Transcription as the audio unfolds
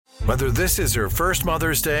Whether this is her first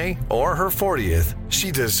Mother's Day or her 40th, she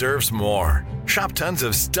deserves more. Shop tons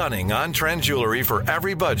of stunning on-trend jewelry for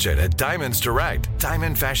every budget at Diamonds Direct.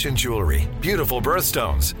 Diamond fashion jewelry, beautiful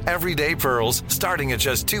birthstones, everyday pearls starting at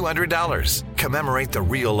just $200. Commemorate the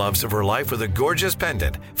real loves of her life with a gorgeous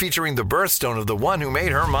pendant featuring the birthstone of the one who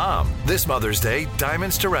made her mom. This Mother's Day,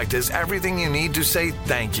 Diamonds Direct is everything you need to say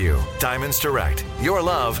thank you. Diamonds Direct. Your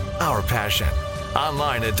love, our passion.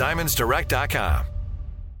 Online at diamondsdirect.com.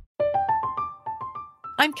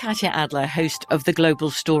 I'm Katya Adler, host of The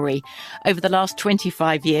Global Story. Over the last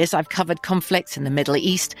 25 years, I've covered conflicts in the Middle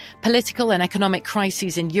East, political and economic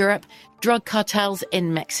crises in Europe, drug cartels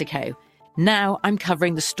in Mexico. Now I'm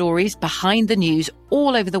covering the stories behind the news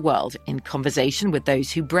all over the world in conversation with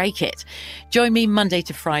those who break it. Join me Monday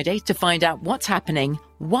to Friday to find out what's happening,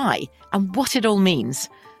 why, and what it all means.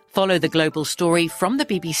 Follow The Global Story from the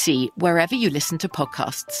BBC wherever you listen to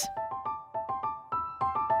podcasts.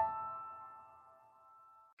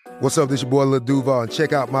 What's up, this your boy Lil Duval, and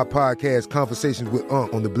check out my podcast, Conversations with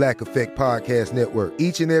Unc, on the Black Effect Podcast Network.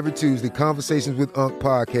 Each and every Tuesday, Conversations with Unc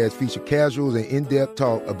podcast feature casual and in-depth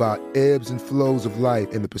talk about ebbs and flows of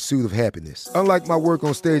life and the pursuit of happiness. Unlike my work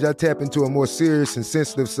on stage, I tap into a more serious and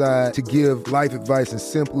sensitive side to give life advice and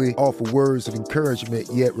simply offer words of encouragement,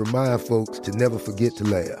 yet remind folks to never forget to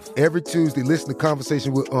laugh. Every Tuesday, listen to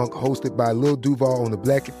Conversation with Unc, hosted by Lil Duval on the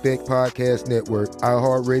Black Effect Podcast Network,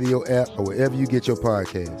 iHeartRadio app, or wherever you get your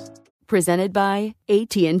podcasts. Presented by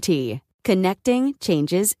AT&T. Connecting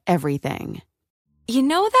changes everything. You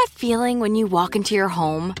know that feeling when you walk into your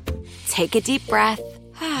home, take a deep breath,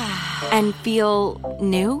 and feel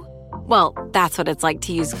new? Well, that's what it's like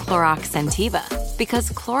to use Clorox Scentiva. Because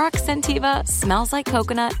Clorox Scentiva smells like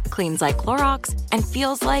coconut, cleans like Clorox, and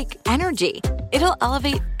feels like energy. It'll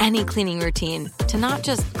elevate any cleaning routine to not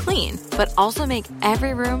just clean, but also make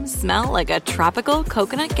every room smell like a tropical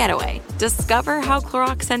coconut getaway. Discover how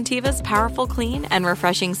Clorox Scentiva's powerful clean and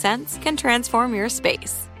refreshing scents can transform your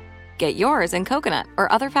space. Get yours in coconut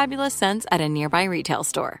or other fabulous scents at a nearby retail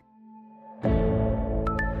store.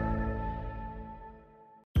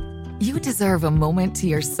 You deserve a moment to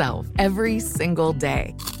yourself every single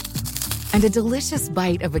day. And a delicious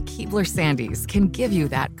bite of a Keebler Sandies can give you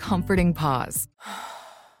that comforting pause.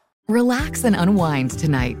 Relax and unwind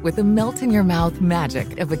tonight with the melt-in-your-mouth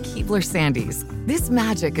magic of a Keebler Sandies. This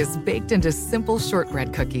magic is baked into simple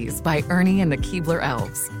shortbread cookies by Ernie and the Keebler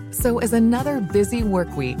Elves. So as another busy work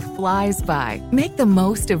week flies by, make the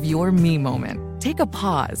most of your me moment. Take a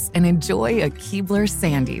pause and enjoy a Keebler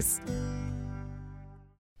Sandies.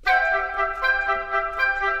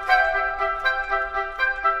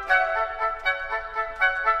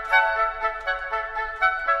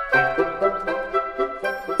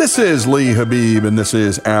 This is Lee Habib, and this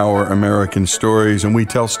is Our American Stories, and we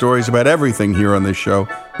tell stories about everything here on this show,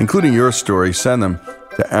 including your stories. Send them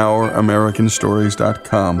to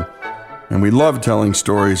ouramericanstories.com. And we love telling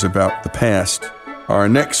stories about the past. Our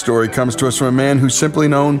next story comes to us from a man who's simply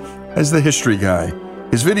known as the History Guy.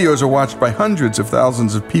 His videos are watched by hundreds of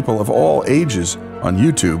thousands of people of all ages on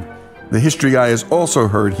YouTube. The History Guy is also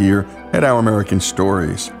heard here at Our American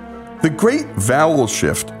Stories. The Great Vowel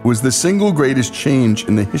Shift was the single greatest change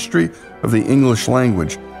in the history of the English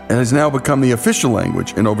language and has now become the official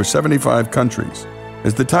language in over 75 countries.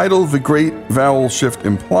 As the title The Great Vowel Shift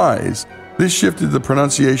implies, this shifted the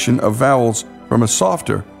pronunciation of vowels from a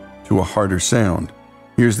softer to a harder sound.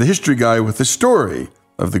 Here's the History Guy with the story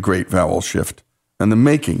of the Great Vowel Shift and the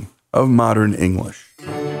making of modern English.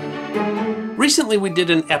 Recently, we did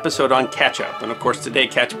an episode on ketchup, and of course today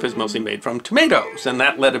ketchup is mostly made from tomatoes, and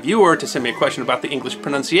that led a viewer to send me a question about the English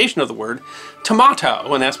pronunciation of the word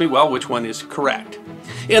tomato, and ask me, well, which one is correct?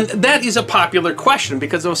 And that is a popular question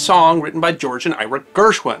because of a song written by George and Ira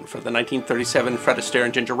Gershwin for the 1937 Fred Astaire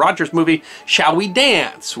and Ginger Rogers movie, Shall We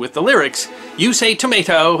Dance? With the lyrics, you say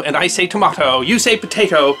tomato, and I say tomato, you say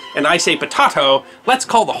potato, and I say potato, let's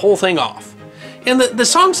call the whole thing off. And the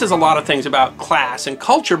song says a lot of things about class and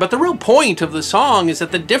culture, but the real point of the song is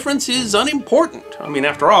that the difference is unimportant. I mean,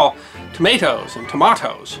 after all, tomatoes and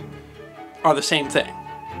tomatoes are the same thing.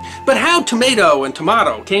 But how tomato and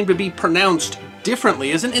tomato came to be pronounced differently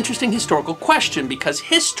is an interesting historical question because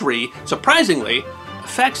history, surprisingly,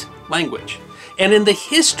 affects language. And in the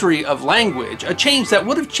history of language, a change that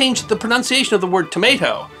would have changed the pronunciation of the word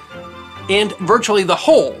tomato and virtually the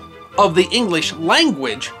whole of the English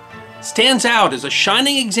language stands out as a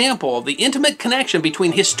shining example of the intimate connection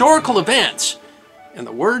between historical events and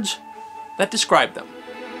the words that describe them.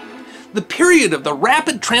 The period of the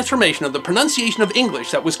rapid transformation of the pronunciation of English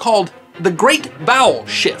that was called the Great Vowel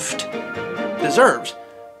Shift deserves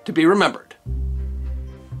to be remembered.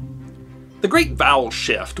 The Great Vowel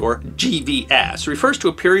Shift, or GVS, refers to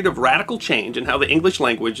a period of radical change in how the English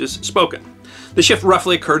language is spoken. The shift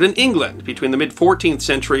roughly occurred in England between the mid-14th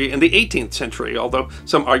century and the 18th century, although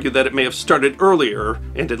some argue that it may have started earlier or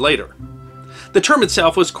ended later. The term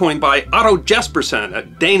itself was coined by Otto Jespersen, a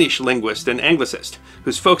Danish linguist and Anglicist,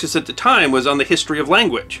 whose focus at the time was on the history of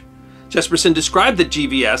language. Jespersen described the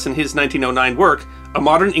GVS in his 1909 work, A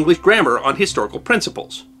Modern English Grammar on Historical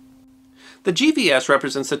Principles. The GVS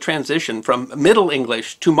represents the transition from Middle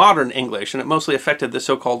English to Modern English, and it mostly affected the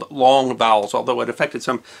so-called long vowels, although it affected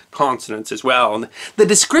some consonants as well. And the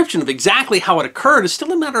description of exactly how it occurred is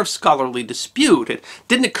still a matter of scholarly dispute. It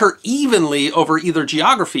didn't occur evenly over either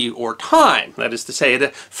geography or time. That is to say, it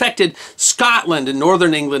affected Scotland and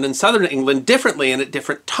Northern England and Southern England differently and at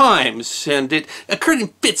different times, and it occurred in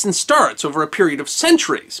fits and starts over a period of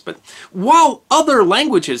centuries. But while other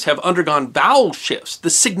languages have undergone vowel shifts, the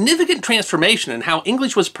significant transformation in how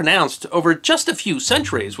English was pronounced over just a few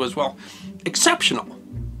centuries was, well, exceptional.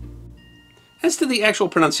 As to the actual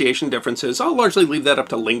pronunciation differences, I'll largely leave that up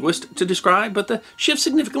to linguists to describe, but the shift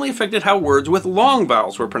significantly affected how words with long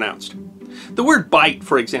vowels were pronounced. The word bite,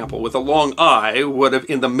 for example, with a long I, would have,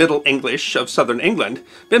 in the Middle English of Southern England,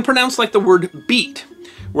 been pronounced like the word beat,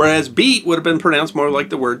 whereas beat would have been pronounced more like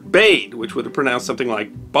the word bade, which would have pronounced something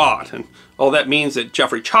like bought, and all that means that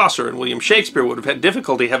Geoffrey Chaucer and William Shakespeare would have had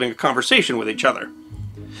difficulty having a conversation with each other.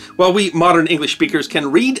 While we modern English speakers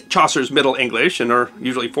can read Chaucer's Middle English, and are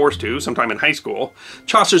usually forced to sometime in high school,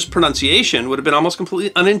 Chaucer's pronunciation would have been almost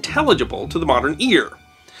completely unintelligible to the modern ear.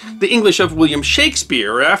 The English of William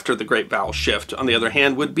Shakespeare after the Great Vowel Shift, on the other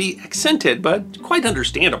hand, would be accented, but quite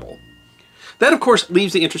understandable. That, of course,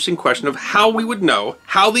 leaves the interesting question of how we would know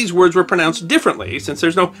how these words were pronounced differently, since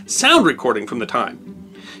there's no sound recording from the time.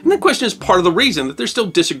 And that question is part of the reason that there's still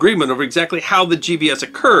disagreement over exactly how the GVS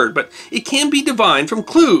occurred, but it can be divined from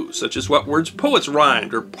clues, such as what words poets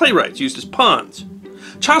rhymed or playwrights used as puns.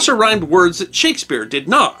 Chaucer rhymed words that Shakespeare did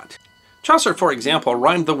not. Chaucer, for example,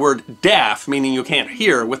 rhymed the word deaf, meaning you can't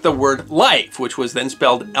hear, with the word life, which was then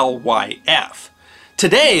spelled L-Y-F.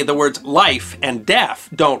 Today, the words life and deaf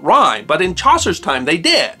don't rhyme, but in Chaucer's time they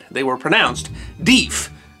did. They were pronounced deef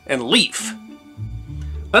and leaf.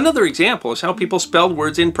 Another example is how people spelled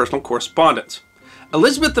words in personal correspondence.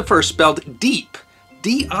 Elizabeth I spelled deep,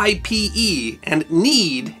 D-I-P-E, and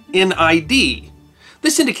need, N-I-D.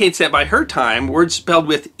 This indicates that by her time, words spelled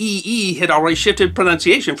with E-E had already shifted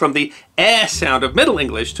pronunciation from the eh sound of Middle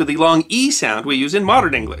English to the long E sound we use in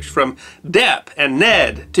modern English, from dep and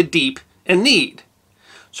ned to deep and need.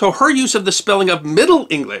 So her use of the spelling of Middle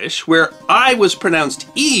English, where I was pronounced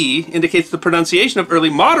E, indicates the pronunciation of early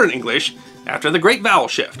modern English after the Great Vowel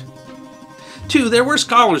Shift. 2, there were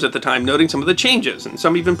scholars at the time noting some of the changes, and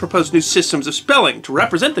some even proposed new systems of spelling to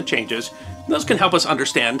represent the changes, and those can help us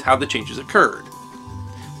understand how the changes occurred.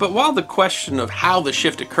 But while the question of how the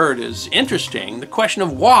shift occurred is interesting, the question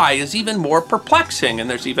of why is even more perplexing, and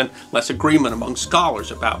there's even less agreement among scholars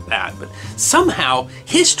about that. But somehow,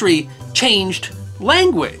 history changed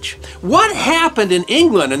language. What happened in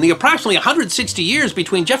England in the approximately 160 years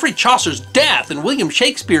between Geoffrey Chaucer's death and William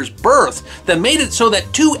Shakespeare's birth that made it so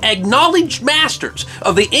that two acknowledged masters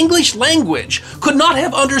of the English language could not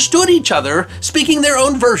have understood each other speaking their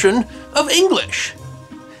own version of English?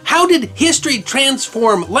 How did history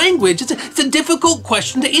transform language? It's a difficult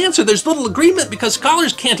question to answer. There's little agreement because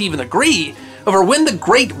scholars can't even agree over when the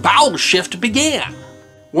Great Vowel Shift began.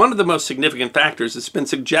 One of the most significant factors that's been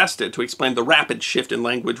suggested to explain the rapid shift in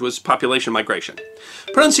language was population migration.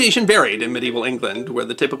 Pronunciation varied in medieval England, where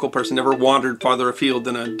the typical person never wandered farther afield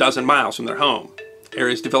than a dozen miles from their home.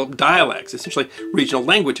 Areas developed dialects, essentially regional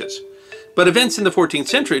languages. But events in the 14th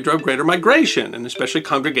century drove greater migration, and especially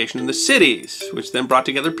congregation in the cities, which then brought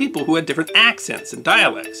together people who had different accents and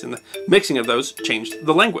dialects, and the mixing of those changed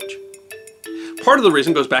the language. Part of the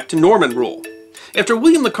reason goes back to Norman rule. After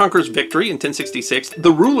William the Conqueror's victory in 1066,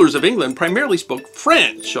 the rulers of England primarily spoke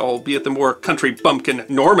French, albeit the more country bumpkin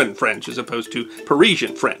Norman French as opposed to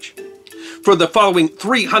Parisian French. For the following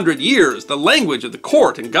 300 years, the language of the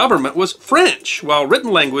court and government was French, while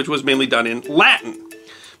written language was mainly done in Latin.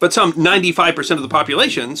 But some 95% of the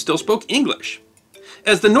population still spoke English.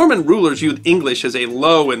 As the Norman rulers viewed English as a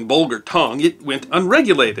low and vulgar tongue, it went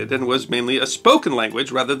unregulated and was mainly a spoken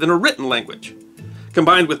language rather than a written language.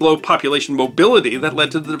 Combined with low population mobility, that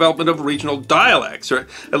led to the development of regional dialects, or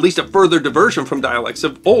at least a further diversion from dialects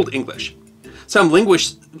of Old English. Some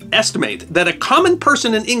linguists estimate that a common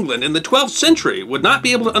person in England in the 12th century would not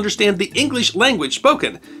be able to understand the English language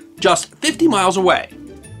spoken just 50 miles away.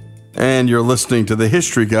 And you're listening to The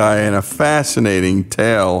History Guy and a fascinating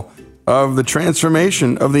tale of the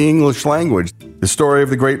transformation of the English language. The story of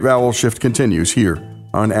the Great Vowel Shift continues here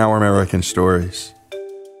on Our American Stories.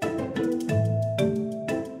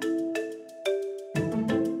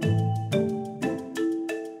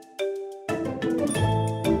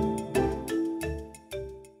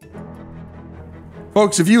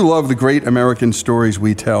 Folks, if you love the great American stories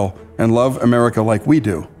we tell and love America like we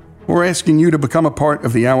do, we're asking you to become a part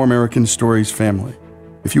of the Our American Stories family.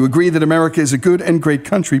 If you agree that America is a good and great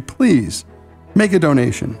country, please make a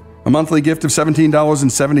donation. A monthly gift of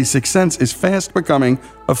 $17.76 is fast becoming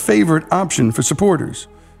a favorite option for supporters.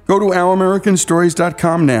 Go to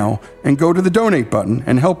OurAmericanStories.com now and go to the donate button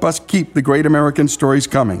and help us keep the great American stories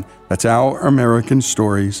coming. That's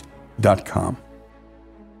OurAmericanStories.com.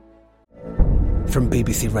 From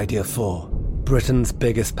BBC Radio 4, Britain's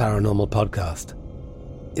biggest paranormal podcast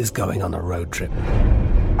is going on a road trip.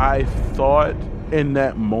 I thought in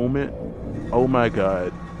that moment, oh my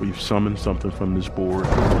God, we've summoned something from this board.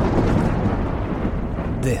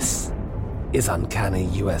 This is Uncanny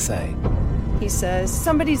USA. He says,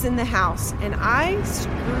 somebody's in the house, and I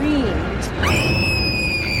screamed.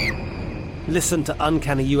 Listen to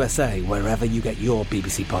Uncanny USA wherever you get your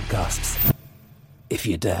BBC podcasts, if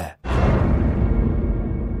you dare.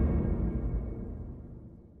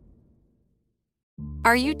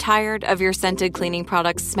 Are you tired of your scented cleaning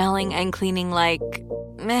products smelling and cleaning like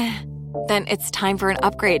meh? Then it's time for an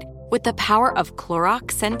upgrade with the power of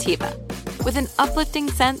Clorox Scentiva. With an uplifting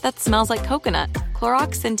scent that smells like coconut,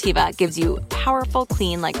 Clorox Scentiva gives you powerful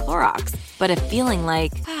clean like Clorox, but a feeling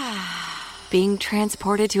like being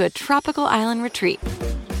transported to a tropical island retreat.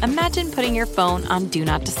 Imagine putting your phone on Do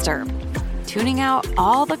Not Disturb, tuning out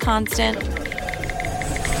all the constant,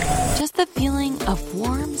 just the feeling of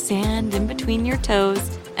warm sand in between your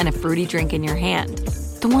toes and a fruity drink in your hand.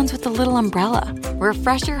 The ones with the little umbrella.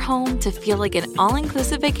 Refresh your home to feel like an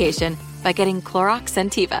all-inclusive vacation by getting Clorox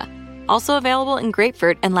Scentiva. Also available in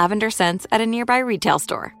grapefruit and lavender scents at a nearby retail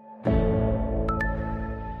store.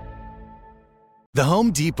 The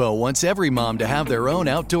Home Depot wants every mom to have their own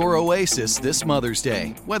outdoor oasis this Mother's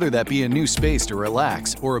Day, whether that be a new space to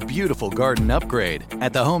relax or a beautiful garden upgrade.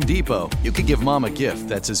 At the Home Depot, you could give mom a gift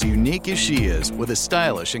that's as unique as she is, with a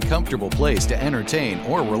stylish and comfortable place to entertain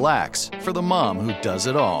or relax for the mom who does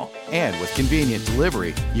it all. And with convenient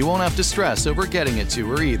delivery, you won't have to stress over getting it to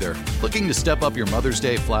her either. Looking to step up your Mother's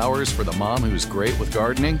Day flowers for the mom who's great with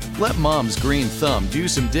gardening? Let Mom's Green Thumb do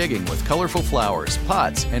some digging with colorful flowers,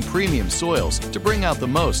 pots, and premium soils to bring out the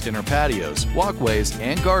most in her patios, walkways,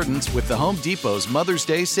 and gardens with the Home Depot's Mother's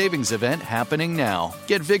Day Savings Event happening now.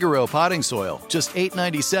 Get Vigoro potting soil, just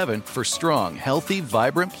 $8.97 for strong, healthy,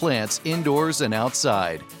 vibrant plants indoors and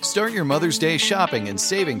outside. Start your Mother's Day shopping and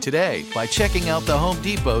saving today by checking out the Home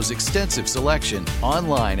Depot's extensive selection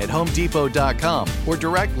online at HomeDepot.com or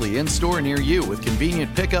directly in-store near you with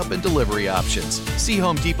convenient pickup and delivery options. See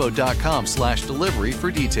HomeDepot.com/delivery for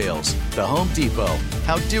details. The Home Depot,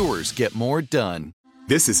 how doers get more done.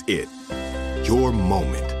 This is it. Your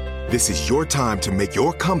moment. This is your time to make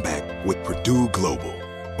your comeback with Purdue Global.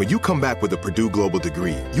 When you come back with a Purdue Global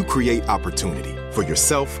degree, you create opportunity for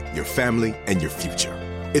yourself, your family, and your future.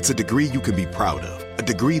 It's a degree you can be proud of, a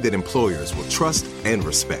degree that employers will trust and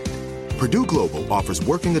respect. Purdue Global offers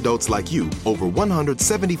working adults like you over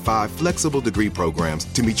 175 flexible degree programs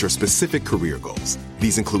to meet your specific career goals.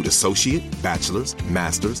 These include associate, bachelor's,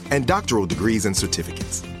 master's, and doctoral degrees and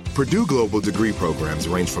certificates. Purdue Global degree programs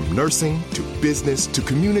range from nursing to business to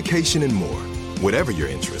communication and more. Whatever your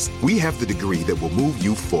interest, we have the degree that will move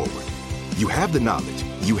you forward. You have the knowledge,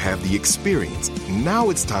 you have the experience. Now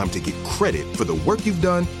it's time to get credit for the work you've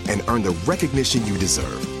done and earn the recognition you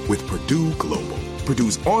deserve with Purdue Global,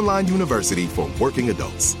 Purdue's online university for working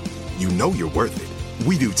adults. You know you're worth it.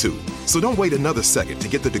 We do too. So don't wait another second to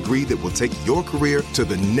get the degree that will take your career to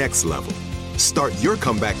the next level. Start your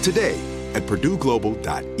comeback today at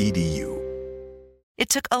purdueglobal.edu. It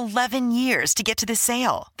took 11 years to get to this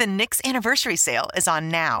sale. The Knix Anniversary Sale is on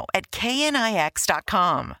now at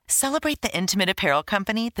knix.com. Celebrate the intimate apparel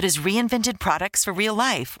company that has reinvented products for real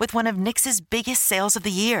life with one of Knix's biggest sales of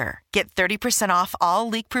the year. Get 30% off all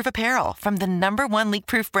leak-proof apparel from the #1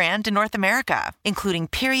 leak-proof brand in North America, including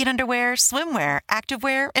period underwear, swimwear,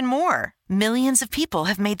 activewear, and more. Millions of people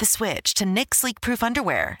have made the switch to Knix leak-proof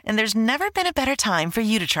underwear, and there's never been a better time for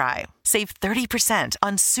you to try. Save 30%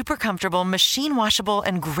 on super comfortable, machine-washable,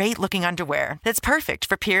 and great-looking underwear that's perfect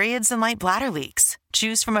for periods and light bladder leaks.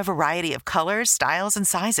 Choose from a variety of colors, styles, and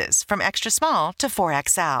sizes, from extra small to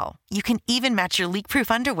 4XL. You can even match your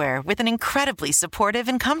leak-proof underwear with an incredibly supportive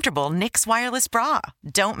and comfortable Knix wireless bra.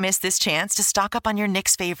 Don't miss this chance to stock up on your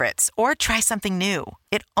Knix favorites or try something new.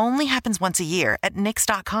 It only happens once a year at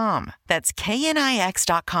Knix.com. That's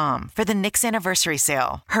KNIX.com for the Knix anniversary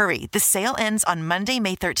sale. Hurry, the sale ends on Monday,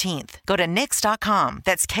 May 13th. Go to Knix.com.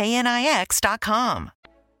 That's KNIX.com.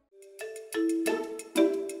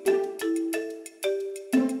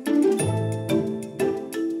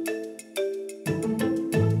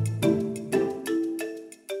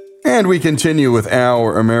 And we continue with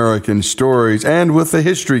our American stories and with the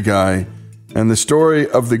history guy and the story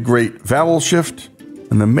of the great vowel shift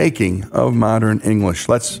and the making of modern English.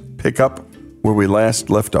 Let's pick up where we last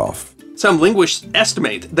left off. Some linguists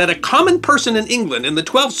estimate that a common person in England in the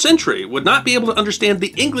 12th century would not be able to understand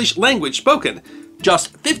the English language spoken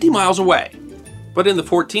just 50 miles away. But in the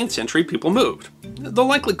 14th century, people moved. The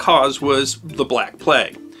likely cause was the Black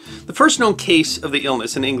Plague. The first known case of the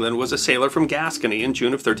illness in England was a sailor from Gascony in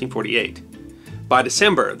June of 1348. By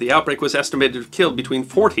December, the outbreak was estimated to have killed between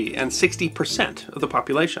 40 and 60% of the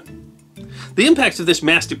population. The impacts of this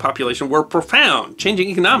mass depopulation were profound, changing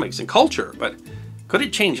economics and culture, but could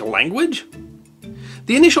it change language?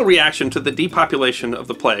 The initial reaction to the depopulation of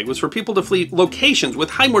the plague was for people to flee locations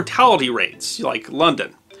with high mortality rates, like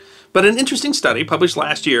London. But an interesting study published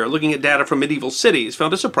last year looking at data from medieval cities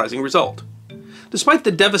found a surprising result. Despite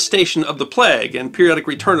the devastation of the plague and periodic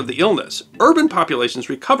return of the illness, urban populations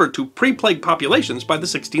recovered to pre-plague populations by the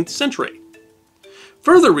 16th century.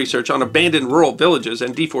 Further research on abandoned rural villages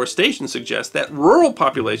and deforestation suggests that rural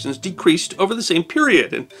populations decreased over the same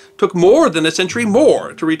period and took more than a century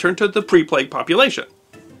more to return to the pre-plague population.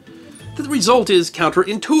 The result is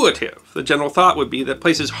counterintuitive. The general thought would be that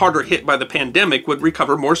places harder hit by the pandemic would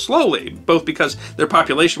recover more slowly, both because their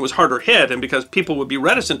population was harder hit and because people would be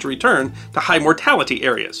reticent to return to high mortality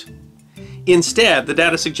areas. Instead, the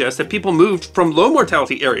data suggests that people moved from low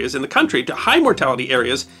mortality areas in the country to high mortality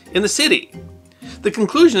areas in the city. The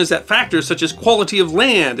conclusion is that factors such as quality of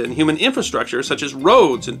land and human infrastructure, such as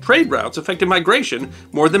roads and trade routes, affected migration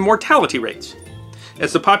more than mortality rates.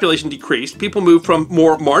 As the population decreased, people moved from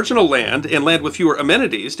more marginal land and land with fewer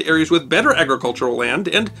amenities to areas with better agricultural land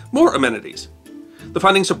and more amenities. The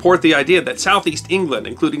findings support the idea that southeast England,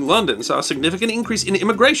 including London, saw a significant increase in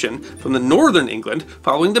immigration from the northern England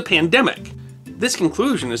following the pandemic. This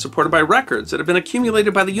conclusion is supported by records that have been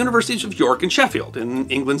accumulated by the Universities of York and Sheffield in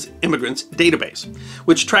England's Immigrants Database,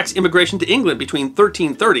 which tracks immigration to England between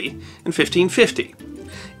 1330 and 1550.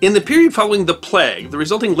 In the period following the plague, the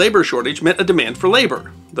resulting labor shortage meant a demand for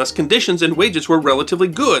labor. Thus, conditions and wages were relatively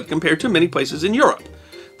good compared to many places in Europe.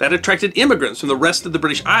 That attracted immigrants from the rest of the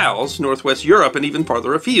British Isles, Northwest Europe, and even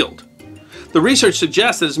farther afield. The research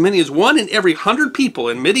suggests that as many as 1 in every 100 people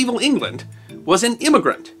in medieval England was an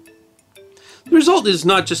immigrant. The result is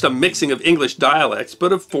not just a mixing of English dialects,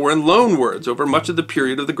 but of foreign loanwords over much of the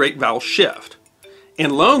period of the Great Vowel Shift.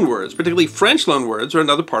 And loanwords, particularly French loanwords, are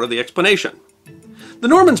another part of the explanation. The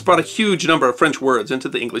Normans brought a huge number of French words into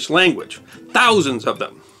the English language, thousands of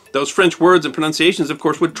them. Those French words and pronunciations, of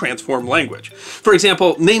course, would transform language. For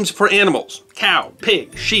example, names for animals, cow,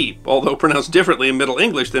 pig, sheep, although pronounced differently in Middle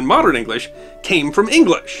English than modern English, came from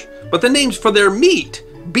English. But the names for their meat,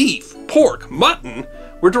 beef, pork, mutton,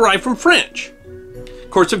 were derived from French.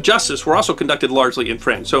 Courts of justice were also conducted largely in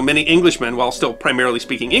French, so many Englishmen, while still primarily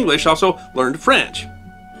speaking English, also learned French.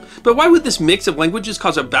 But why would this mix of languages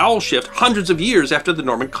cause a vowel shift hundreds of years after the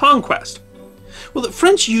Norman conquest? Well, the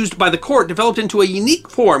French used by the court developed into a unique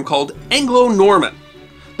form called Anglo-Norman.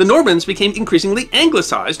 The Normans became increasingly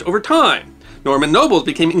anglicized over time. Norman nobles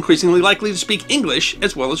became increasingly likely to speak English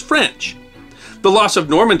as well as French. The loss of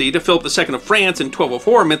Normandy to Philip II of France in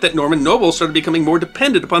 1204 meant that Norman nobles started becoming more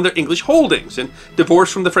dependent upon their English holdings and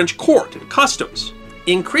divorced from the French court and customs.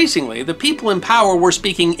 Increasingly, the people in power were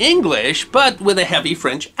speaking English, but with a heavy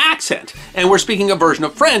French accent, and were speaking a version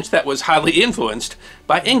of French that was highly influenced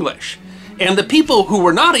by English. And the people who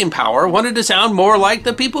were not in power wanted to sound more like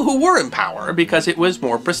the people who were in power because it was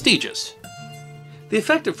more prestigious. The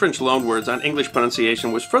effect of French loanwords on English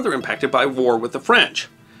pronunciation was further impacted by war with the French.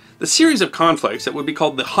 The series of conflicts that would be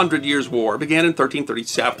called the 100 Years' War began in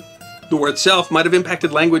 1337. The war itself might have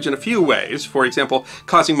impacted language in a few ways, for example,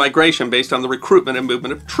 causing migration based on the recruitment and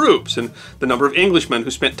movement of troops and the number of Englishmen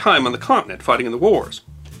who spent time on the continent fighting in the wars.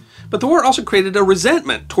 But the war also created a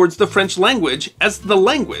resentment towards the French language as the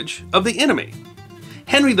language of the enemy.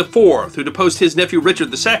 Henry IV, who deposed his nephew Richard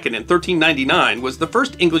II in 1399, was the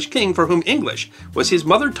first English king for whom English was his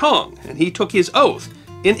mother tongue, and he took his oath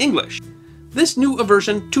in English. this new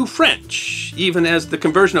aversion to French, even as the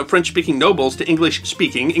conversion of French-speaking nobles to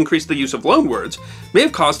English-speaking increased the use of loanwords, may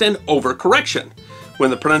have caused an overcorrection, when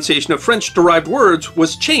the pronunciation of French-derived words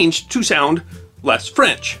was changed to sound less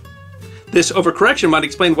French. This overcorrection might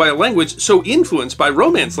explain why a language so influenced by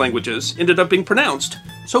Romance languages ended up being pronounced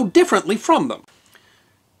so differently from them.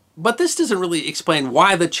 But this doesn't really explain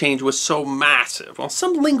why the change was so massive. Well,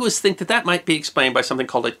 some linguists think that might be explained by something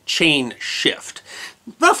called a chain shift.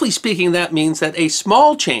 Roughly speaking, that means that a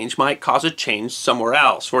small change might cause a change somewhere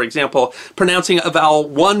else. For example, pronouncing a vowel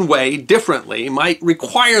one way differently might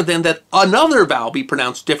require then that another vowel be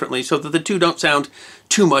pronounced differently so that the two don't sound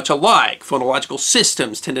too much alike. Phonological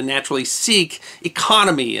systems tend to naturally seek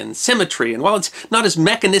economy and symmetry, and while it's not as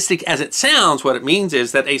mechanistic as it sounds, what it means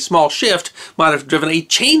is that a small shift might have driven a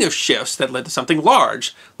chain of shifts that led to something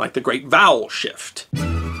large, like the Great Vowel Shift.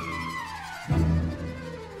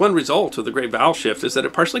 One result of the Great Vowel Shift is that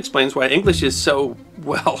it partially explains why English is so,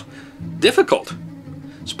 well, difficult.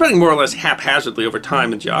 Spreading more or less haphazardly over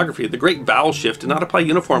time and geography, the Great Vowel Shift did not apply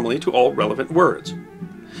uniformly to all relevant words.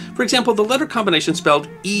 For example, the letter combination spelled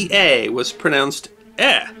EA was pronounced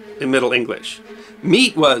in Middle English.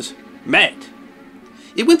 Meat was met.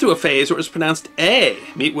 It went through a phase where it was pronounced A.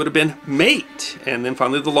 Meat would have been mate. And then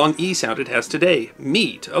finally the long E sound it has today,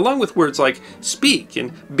 meat, along with words like speak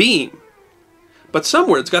and beam. But some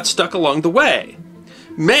words got stuck along the way.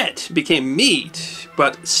 Met became meat,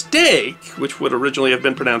 but steak, which would originally have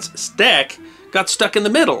been pronounced steak, got stuck in the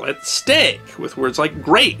middle at steak, with words like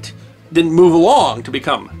great didn't move along to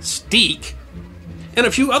become steak. And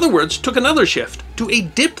a few other words took another shift to a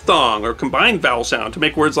diphthong or combined vowel sound to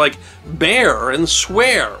make words like bear and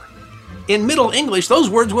swear. In Middle English, those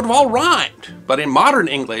words would have all rhymed, but in modern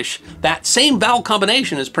English, that same vowel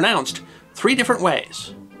combination is pronounced 3 different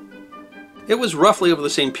ways. It was roughly over the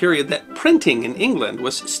same period that printing in England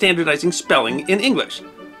was standardizing spelling in English.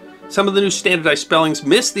 Some of the new standardized spellings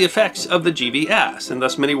miss the effects of the GVS, and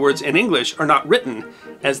thus many words in English are not written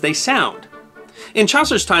as they sound. In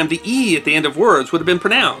Chaucer's time, the E at the end of words would have been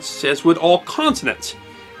pronounced, as would all consonants.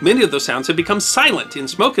 Many of those sounds had become silent in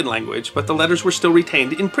spoken language, but the letters were still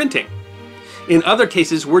retained in printing. In other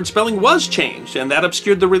cases, word spelling was changed, and that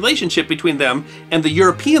obscured the relationship between them and the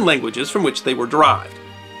European languages from which they were derived.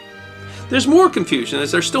 There's more confusion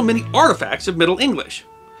as there's still many artifacts of Middle English.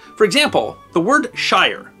 For example, the word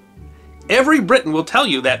shire. Every Briton will tell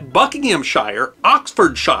you that Buckinghamshire,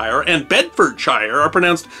 Oxfordshire, and Bedfordshire are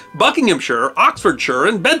pronounced Buckinghamshire, Oxfordshire,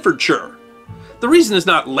 and Bedfordshire. The reason is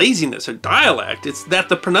not laziness or dialect, it's that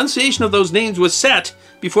the pronunciation of those names was set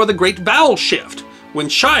before the Great Vowel Shift, when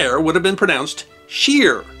shire would have been pronounced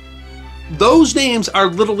sheer. Those names are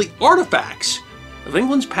literally artifacts of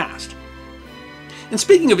England's past. And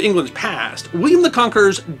speaking of England's past, William the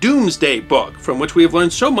Conqueror's Domesday Book, from which we have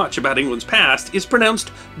learned so much about England's past, is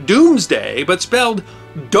pronounced Doomsday, but spelled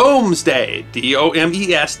Domesday,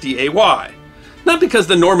 D-O-M-E-S-D-A-Y. Not because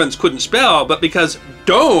the Normans couldn't spell, but because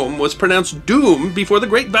dome was pronounced doom before the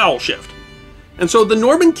Great Vowel Shift. And so the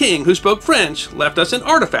Norman king who spoke French left us an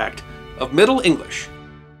artifact of Middle English.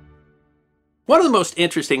 One of the most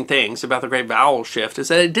interesting things about the Great Vowel Shift is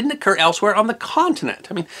that it didn't occur elsewhere on the continent.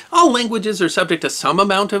 I mean, all languages are subject to some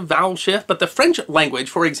amount of vowel shift, but the French language,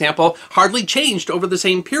 for example, hardly changed over the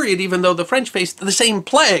same period, even though the French faced the same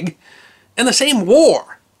plague and the same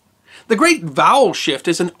war. The Great Vowel Shift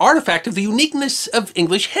is an artifact of the uniqueness of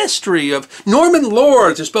English history, of Norman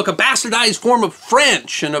lords who spoke a bastardized form of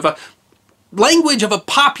French, and of a language of a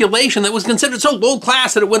population that was considered so low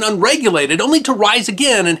class that it went unregulated, only to rise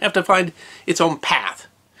again and have to find its own path.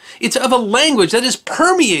 It's of a language that is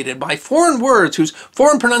permeated by foreign words whose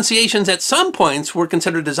foreign pronunciations at some points were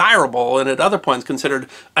considered desirable and at other points considered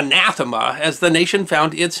anathema as the nation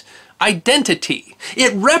found its identity.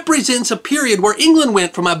 It represents a period where England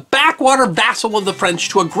went from a backwater vassal of the French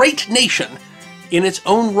to a great nation in its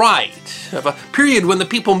own right, of a period when the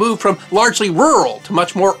people moved from largely rural to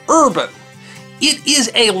much more urban. It is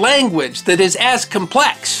a language that is as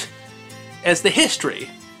complex as the history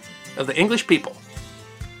of the English people.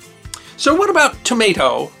 So what about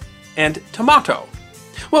tomato and tomato?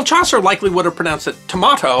 Well, Chaucer likely would have pronounced it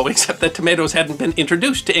tomato, except that tomatoes hadn't been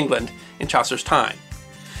introduced to England in Chaucer's time.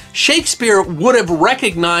 Shakespeare would have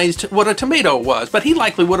recognized what a tomato was, but he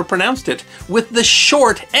likely would have pronounced it with the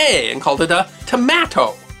short A and called it a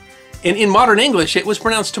tomato. And in modern English, it was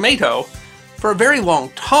pronounced tomato for a very long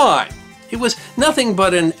time. It was nothing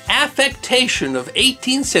but an affectation of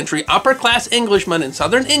 18th century upper-class Englishmen in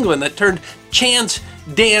southern England that turned chance,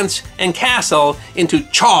 dance, and castle into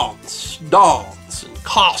chance, dance, and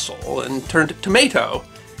castle, and turned tomato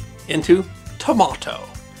into tomato.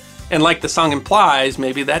 And like the song implies,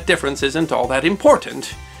 maybe that difference isn't all that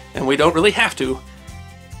important, and we don't really have to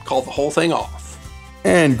call the whole thing off.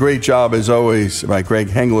 And great job, as always, by Greg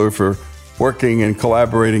Hengler for working and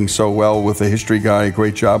collaborating so well with the History Guy.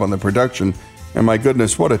 Great job on the production. And my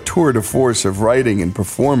goodness, what a tour de force of writing and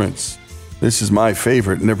performance. This is my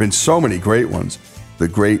favorite, and there have been so many great ones. The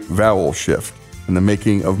Great Vowel Shift and the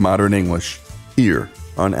Making of Modern English, here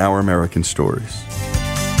on Our American Stories.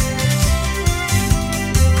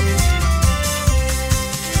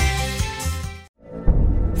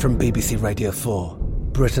 From BBC Radio 4,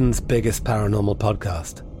 Britain's biggest paranormal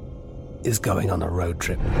podcast is going on a road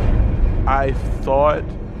trip. I thought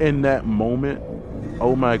in that moment,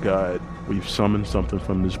 oh my God, we've summoned something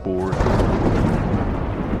from this board.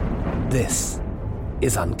 This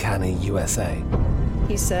is Uncanny USA.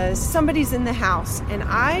 He says, somebody's in the house, and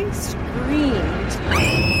I screamed.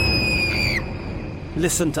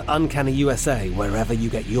 Listen to Uncanny USA wherever you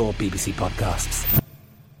get your BBC podcasts,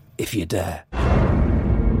 if you dare.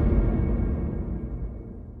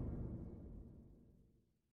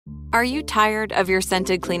 Are you tired of your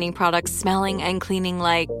scented cleaning products smelling and cleaning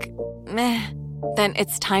like meh? Then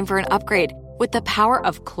it's time for an upgrade with the power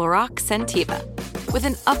of Clorox Scentiva. With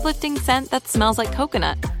an uplifting scent that smells like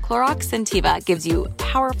coconut, Clorox Scentiva gives you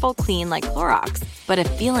powerful clean like Clorox, but a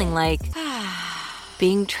feeling like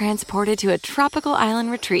being transported to a tropical island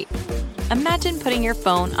retreat. Imagine putting your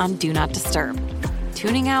phone on Do Not Disturb,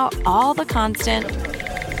 tuning out all the constant,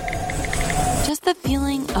 just the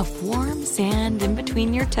feeling of warm sand in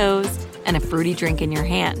between your toes and a fruity drink in your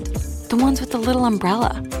hand. The ones with the little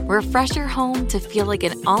umbrella. Refresh your home to feel like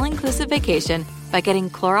an all-inclusive vacation by getting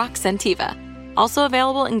Clorox Scentiva. Also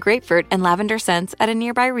available in grapefruit and lavender scents at a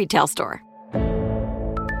nearby retail store.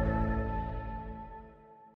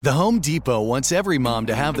 The Home Depot wants every mom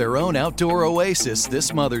to have their own outdoor oasis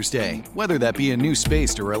this Mother's Day, whether that be a new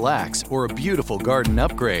space to relax or a beautiful garden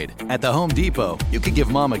upgrade. At the Home Depot, you can give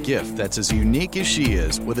mom a gift that's as unique as she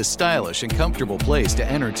is, with a stylish and comfortable place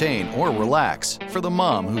to entertain or relax for the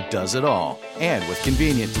mom who does it all. And with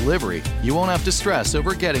convenient delivery, you won't have to stress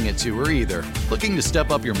over getting it to her either. Looking to step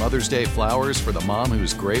up your Mother's Day flowers for the mom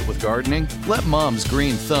who's great with gardening? Let Mom's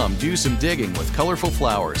Green Thumb do some digging with colorful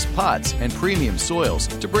flowers, pots, and premium soils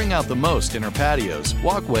to bring out the most in her patios,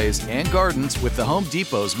 walkways, and gardens with the Home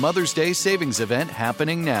Depot's Mother's Day Savings Event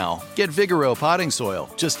happening now. Get Vigoro potting soil,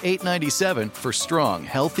 just $8.97 for strong,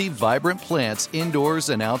 healthy, vibrant plants indoors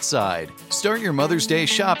and outside. Start your Mother's Day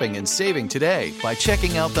shopping and saving today by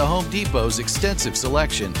checking out the Home Depot's extensive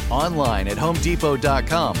selection online at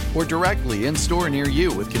HomeDepot.com or directly in-store near you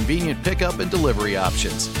with convenient pickup and delivery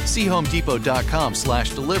options. See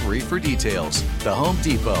HomeDepot.com/delivery for details. The Home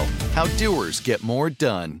Depot, how doers get more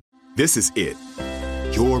done. This is it.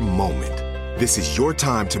 Your moment. This is your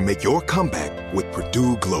time to make your comeback with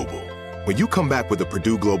Purdue Global. When you come back with a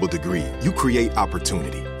Purdue Global degree, you create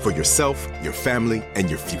opportunity for yourself, your family, and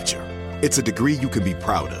your future. It's a degree you can be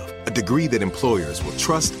proud of, a degree that employers will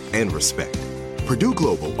trust and respect. Purdue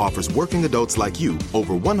Global offers working adults like you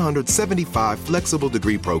over 175 flexible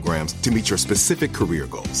degree programs to meet your specific career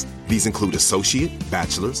goals. These include associate,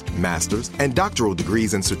 bachelor's, master's, and doctoral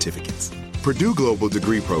degrees and certificates. Purdue Global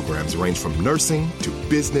degree programs range from nursing to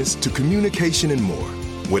business to communication and more.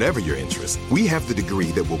 Whatever your interest, we have the degree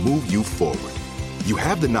that will move you forward. You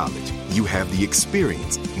have the knowledge, you have the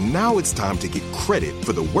experience. Now it's time to get credit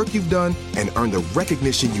for the work you've done and earn the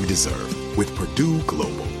recognition you deserve with Purdue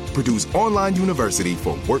Global, Purdue's online university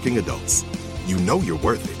for working adults. You know you're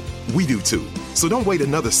worth it. We do too. So don't wait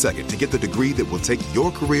another second to get the degree that will take your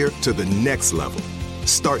career to the next level.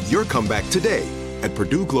 Start your comeback today at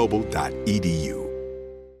purdueglobal.edu.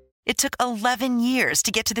 It took 11 years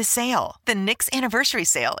to get to this sale. The Knix Anniversary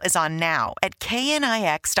Sale is on now at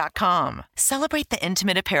knix.com. Celebrate the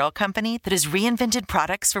intimate apparel company that has reinvented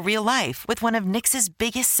products for real life with one of Knix's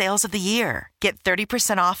biggest sales of the year. Get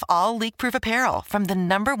 30% off all leak-proof apparel from the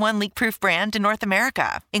 #1 leak-proof brand in North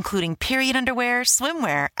America, including period underwear,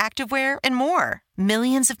 swimwear, activewear, and more.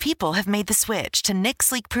 Millions of people have made the switch to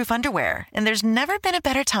Knix leak-proof underwear, and there's never been a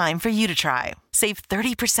better time for you to try. Save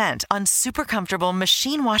 30% on super comfortable,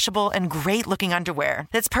 machine-washable, and great-looking underwear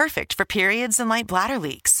that's perfect for periods and light bladder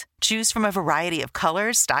leaks. Choose from a variety of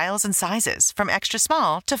colors, styles, and sizes, from extra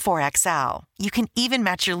small to 4XL. You can even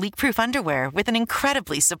match your leak-proof underwear with an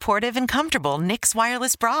incredibly supportive and comfortable Knix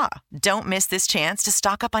wireless bra. Don't miss this chance to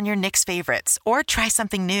stock up on your Knix favorites or try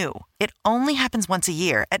something new. It only happens once a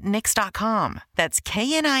year at Knix.com. That's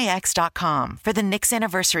KNIX.com for the Knix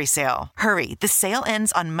Anniversary Sale. Hurry, the sale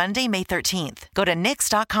ends on Monday, May 13th. Go to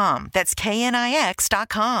Knix.com. That's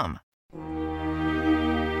KNIX.com.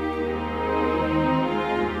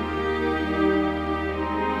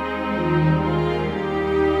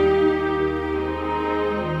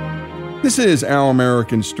 This is Our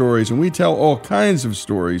American Stories, and we tell all kinds of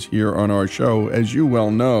stories here on our show, as you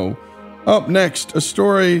well know. Up next, a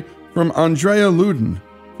story from Andrea Luden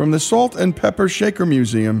from the Salt and Pepper Shaker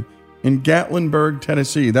Museum in Gatlinburg,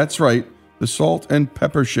 Tennessee. That's right, the Salt and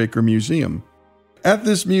Pepper Shaker Museum. At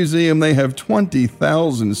this museum, they have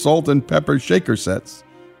 20,000 salt and pepper shaker sets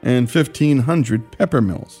and 1,500 pepper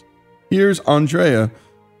mills. Here's Andrea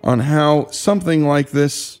on how something like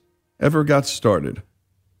this ever got started.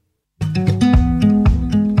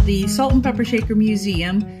 The Salt and Pepper Shaker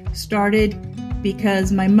Museum started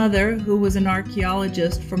because my mother, who was an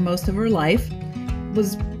archaeologist for most of her life,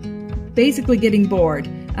 was basically getting bored.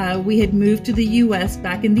 We had moved to the U.S.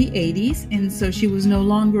 back in the 80s, and so she was no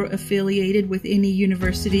longer affiliated with any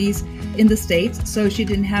universities in the States, so she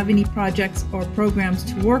didn't have any projects or programs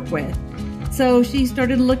to work with. So she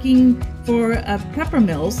started looking for pepper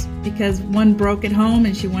mills because one broke at home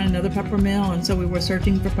and she wanted another pepper mill, and so we were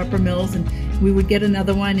searching for pepper mills, and we would get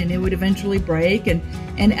another one and it would eventually break. And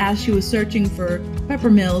as she was searching for pepper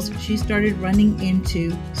mills, she started running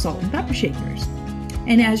into salt and pepper shakers.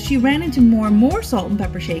 And as she ran into more and more salt and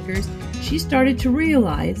pepper shakers, she started to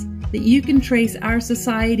realize that you can trace our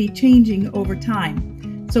society changing over time.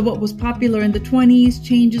 So what was popular in the 20s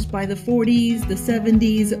changes by the 40s, the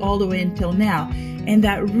 70s, all the way until now. And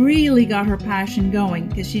that really got her passion going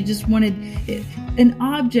because she just wanted an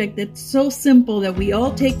object that's so simple that we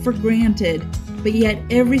all take for granted, but yet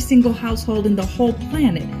every single household in the whole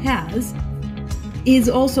planet has, is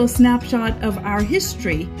also a snapshot of our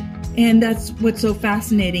history. And that's what's so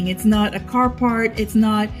fascinating. It's not a car part, it's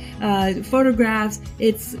not photographs,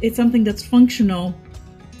 it's something that's functional,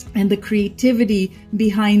 and the creativity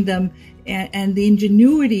behind them and the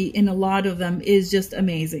ingenuity in a lot of them is just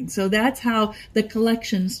amazing. So that's how the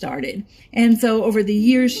collection started. And so over the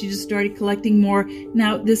years, she just started collecting more.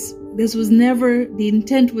 Now, this was never, the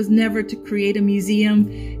intent was never to create a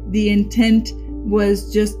museum. The intent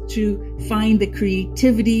was just to find the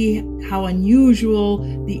creativity, how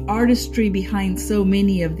unusual, the artistry behind so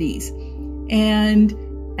many of these. And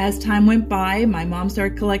as time went by, my mom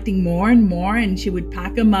started collecting more and more, and she would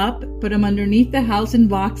pack them up, put them underneath the house in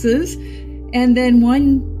boxes. And then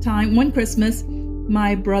one Christmas,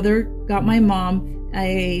 my brother got my mom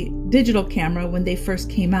a digital camera when they first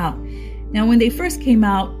came out. Now, when they first came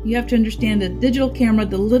out, you have to understand a digital camera,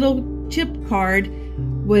 the little chip card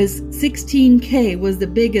was 16K was the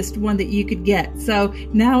biggest one that you could get. So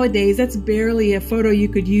nowadays, that's barely a photo you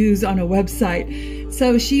could use on a website.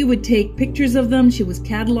 So she would take pictures of them. She was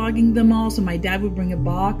cataloging them all. So my dad would bring a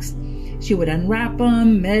box. She would unwrap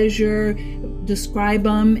them, measure, describe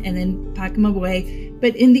them, and then pack them away.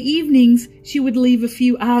 But in the evenings, she would leave a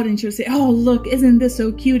few out and she would say, "Oh, look, isn't this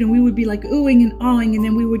so cute?" And we would be like oohing and awing. And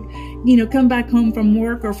then we would, come back home from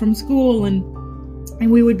work or from school and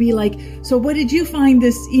we would be like, "So what did you find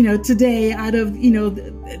this, today out of,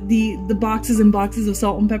 the boxes and boxes of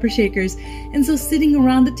salt and pepper shakers?" And so sitting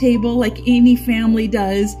around the table like any family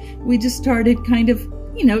does, we just started kind of,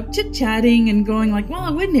 chit-chatting and going like,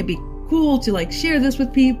 "Well, wouldn't it be cool to share this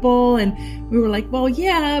with people?" And we were like, "Well,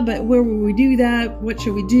 yeah, but where will we do that? What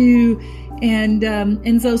should we do?"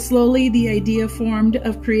 And so slowly the idea formed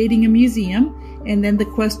of creating a museum. And then the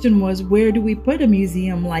question was, where do we put a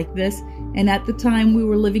museum like this? And at the time we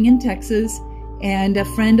were living in Texas, and a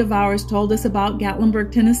friend of ours told us about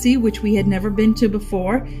Gatlinburg, Tennessee, which we had never been to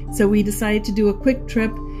before. So we decided to do a quick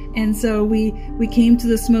trip. And so we came to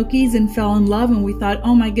the Smokies and fell in love, and we thought,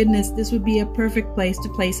 oh my goodness, this would be a perfect place to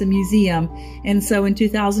place a museum. And so in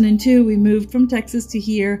 2002, we moved from Texas to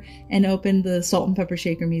here and opened the Salt and Pepper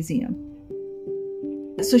Shaker Museum.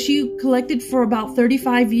 So she collected for about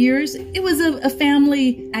 35 years. It was a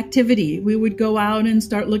family activity. We would go out and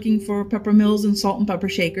start looking for pepper mills and salt and pepper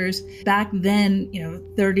shakers. Back then,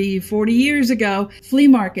 30, 40 years ago, flea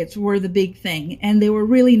markets were the big thing, and they were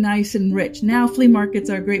really nice and rich. Now flea markets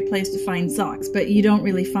are a great place to find socks, but you don't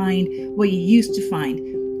really find what you used to find.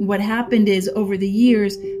 What happened is over the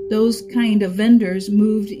years, those kind of vendors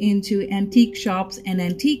moved into antique shops and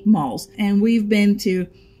antique malls. And we've been to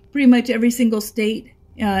pretty much every single state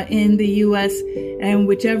in the U.S., and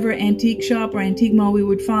whichever antique shop or antique mall we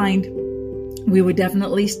would find, we would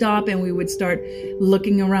definitely stop and we would start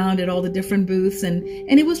looking around at all the different booths, and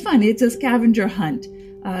it was fun. It's a scavenger hunt.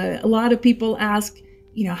 A lot of people ask,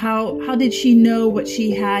 how did she know what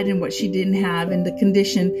she had and what she didn't have and the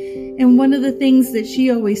condition? And one of the things that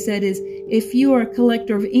she always said is, if you are a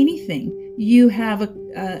collector of anything, you have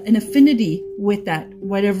an affinity with that,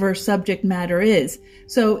 whatever subject matter is.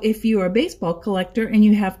 So if you are a baseball collector and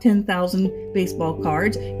you have 10,000 baseball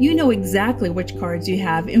cards, you know exactly which cards you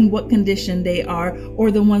have, in what condition they are,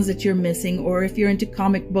 or the ones that you're missing, or if you're into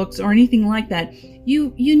comic books or anything like that.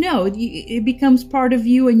 You know, it becomes part of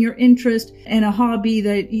you and your interest, and a hobby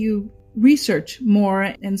that you research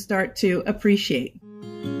more and start to appreciate.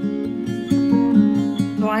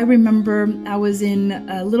 So I remember I was in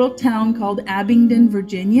a little town called Abingdon,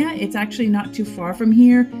 Virginia. It's actually not too far from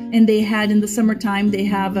here. And they had, in the summertime, they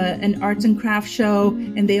have an arts and crafts show,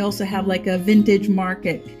 and they also have like a vintage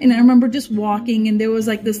market. And I remember just walking, and there was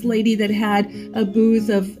like this lady that had a booth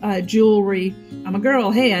of jewelry. I'm a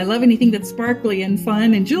girl. Hey, I love anything that's sparkly and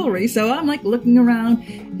fun and jewelry. So I'm like looking around,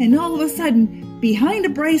 and all of a sudden, behind a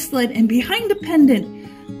bracelet and behind a pendant,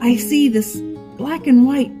 I see this black and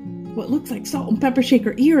white, what looks like salt and pepper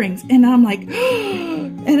shaker earrings. And I'm like,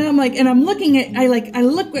 and I'm looking at, I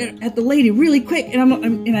look at the lady really quick, and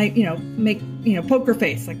I make, poker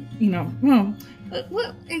face, like,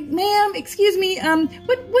 what, ma'am, excuse me,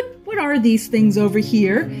 what are these things over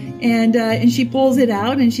here? And she pulls it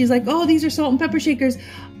out, and she's like, oh, these are salt and pepper shakers.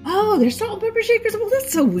 Oh, they're salt and pepper shakers? Well,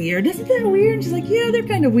 that's so weird. Isn't that weird? And she's like, yeah, they're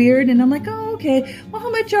kind of weird. And I'm like, oh, okay. Well, how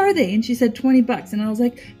much are they? And she said $20. And I was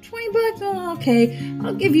like, $20? Oh, okay.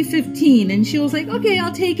 I'll give you 15. And she was like, okay,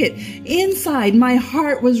 I'll take it. Inside, my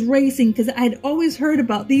heart was racing, because I'd always heard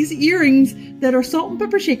about these earrings that are salt and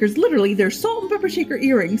pepper shakers. Literally, they're salt and pepper shaker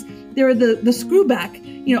earrings. They're the screw back,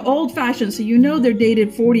 old fashioned. So they're dated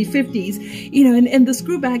 40s, 50s, and the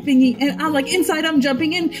screw back thingy. And I'm like, inside I'm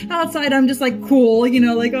jumping in, outside I'm just like cool,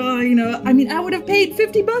 I would have paid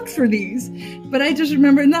 $50 for these. But I just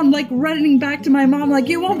remember, and I'm like running back to my mom, like,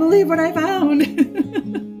 you won't believe what I found.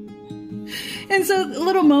 And so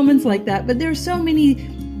little moments like that. But there's so many.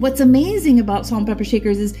 What's amazing about salt and pepper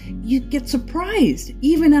shakers is you get surprised.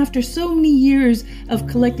 Even after so many years of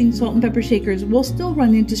collecting salt and pepper shakers, we'll still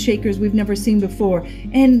run into shakers we've never seen before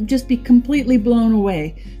and just be completely blown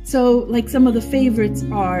away. So like some of the favorites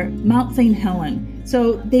are Mount St. Helen.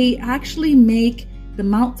 So they actually make the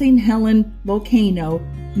Mount St. Helen volcano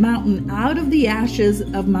mountain out of the ashes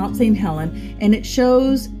of Mount St. Helen, and it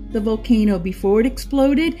shows the volcano before it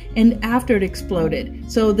exploded and after it exploded.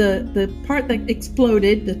 So the part that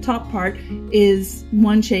exploded, the top part, is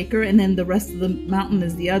one shaker, and then the rest of the mountain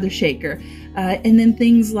is the other shaker. And then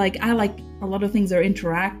things like, I like a lot of things that are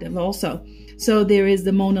interactive also. So there is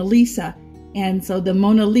the Mona Lisa. And so the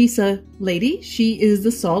Mona Lisa lady, she is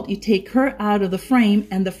the salt. You take her out of the frame,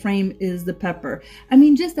 and the frame is the pepper. I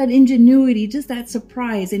mean, just that ingenuity, just that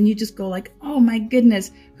surprise. And you just go like, oh my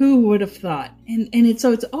goodness, who would have thought? And it's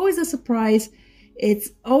always a surprise. It's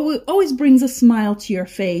always brings a smile to your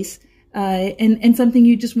face, and something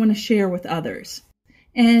you just want to share with others.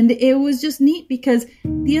 And it was just neat, because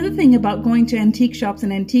the other thing about going to antique shops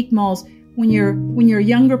and antique malls, when you're a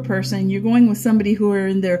younger person, you're going with somebody who are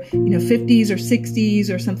in their 50s or 60s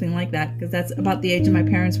or something like that, because that's about the age that my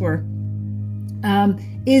parents were.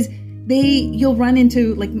 You'll run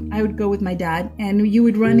into, like, I would go with my dad, and you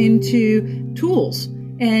would run into tools,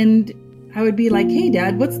 and I would be like, hey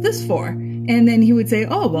Dad, what's this for? And then he would say,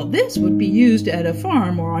 oh, well, this would be used at a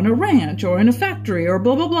farm or on a ranch or in a factory or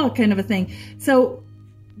blah blah blah kind of a thing. So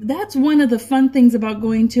that's one of the fun things about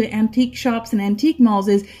going to antique shops and antique malls,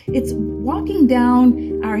 is it's walking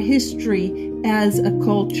down our history as a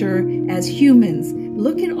culture, as humans.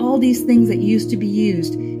 Look at all these things that used to be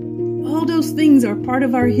used. All those things are part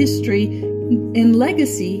of our history and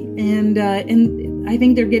legacy, and I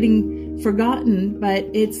think they're getting forgotten, but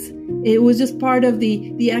it was just part of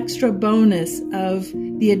the extra bonus of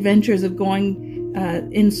the adventures of going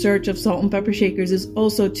in search of salt and pepper shakers, is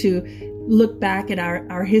also to look back at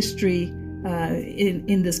our history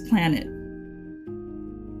in this planet.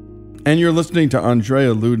 And you're listening to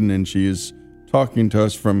Andrea Luden, and she is talking to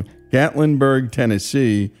us from Gatlinburg,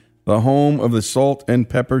 Tennessee, the home of the Salt and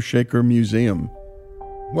Pepper Shaker Museum.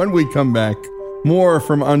 When we come back, more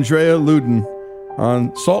from Andrea Luden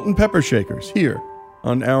on salt and pepper shakers here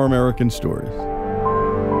on Our American Stories.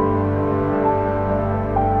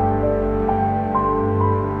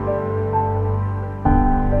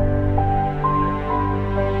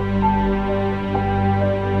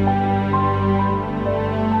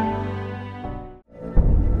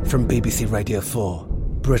 From BBC Radio 4,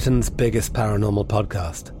 Britain's biggest paranormal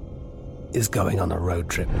podcast is going on a road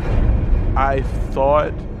trip. I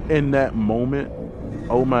thought in that moment,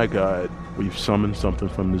 oh my God, we've summoned something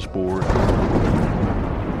from this board.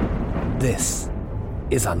 This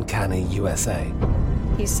is Uncanny USA.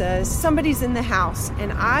 He says, somebody's in the house,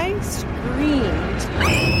 and I screamed.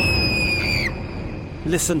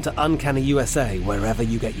 Listen to Uncanny USA wherever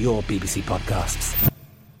you get your BBC podcasts,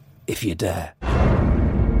 if you dare.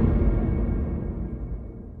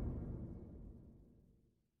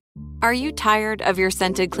 Are you tired of your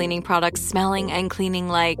scented cleaning products smelling and cleaning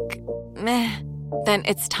like meh? Then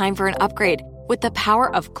it's time for an upgrade with the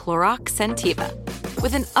power of Clorox Scentiva.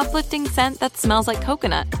 With an uplifting scent that smells like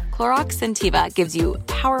coconut, Clorox Scentiva gives you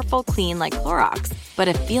powerful clean like Clorox, but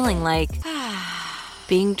a feeling like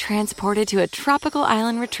being transported to a tropical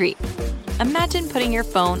island retreat. Imagine putting your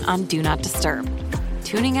phone on Do Not Disturb,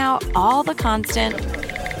 tuning out all the constant,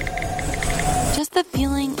 just the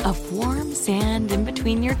feeling of warm sand in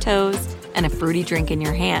between your toes and a fruity drink in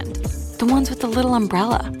your hand. The ones with the little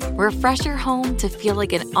umbrella. Refresh your home to feel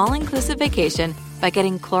like an all-inclusive vacation by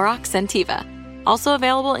getting Clorox Scentiva. Also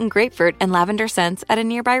available in grapefruit and lavender scents at a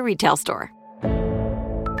nearby retail store.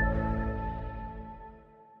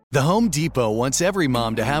 The Home Depot wants every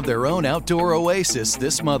mom to have their own outdoor oasis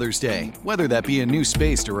this Mother's Day, whether that be a new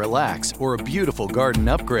space to relax or a beautiful garden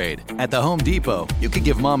upgrade. At the Home Depot, you could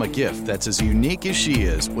give mom a gift that's as unique as she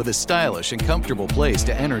is, with a stylish and comfortable place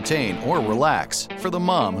to entertain or relax for the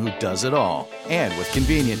mom who does it all. And with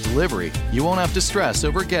convenient delivery, you won't have to stress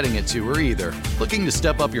over getting it to her either. Looking to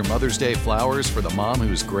step up your Mother's Day flowers for the mom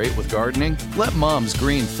who's great with gardening? Let Mom's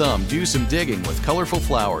Green Thumb do some digging with colorful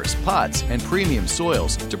flowers, pots, and premium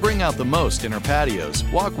soils to bring out the most in her patios,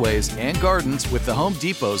 walkways, and gardens with the Home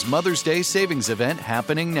Depot's Mother's Day Savings Event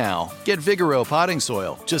happening now. Get Vigoro potting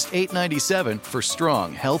soil, just $8.97 for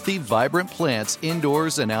strong, healthy, vibrant plants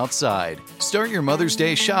indoors and outside. Start your Mother's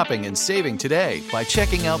Day shopping and saving today by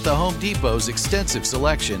checking out the Home Depot's extensive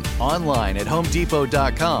selection online at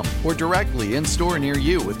HomeDepot.com or directly in store near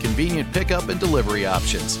you with convenient pickup and delivery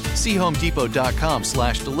options. See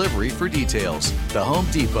HomeDepot.com/delivery for details. The Home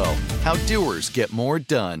Depot, how doers get more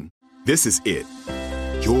done. This is it.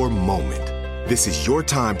 Your moment. This is your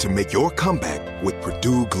time to make your comeback with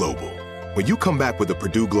Purdue Global. When you come back with a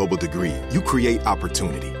Purdue Global degree, you create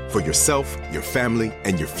opportunity for yourself, your family,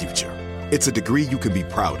 and your future. It's a degree you can be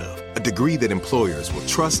proud of, a degree that employers will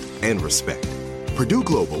trust and respect. Purdue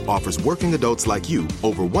Global offers working adults like you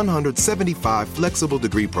over 175 flexible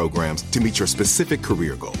degree programs to meet your specific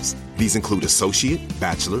career goals. These include associate,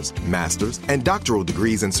 bachelor's, master's, and doctoral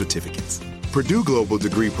degrees and certificates. Purdue Global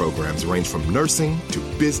degree programs range from nursing to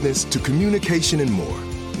business to communication and more.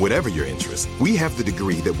 Whatever your interest, we have the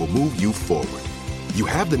degree that will move you forward. You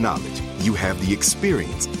have the knowledge, you have the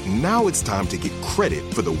experience. Now it's time to get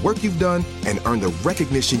credit for the work you've done and earn the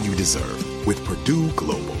recognition you deserve with Purdue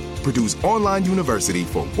Global, Purdue's online university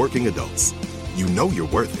for working adults. You know you're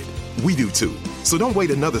worth it. We do too. So don't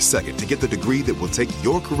wait another second to get the degree that will take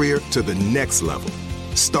your career to the next level.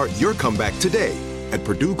 Start your comeback today at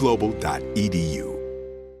purdueglobal.edu.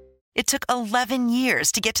 It took 11 years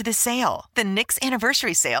to get to this sale. The Knix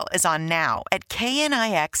Anniversary Sale is on now at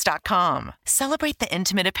knix.com. Celebrate the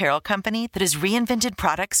intimate apparel company that has reinvented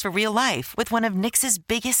products for real life with one of Knix's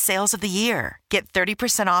biggest sales of the year. Get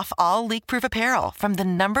 30% off all leak-proof apparel from the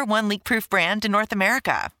 #1 leak-proof brand in North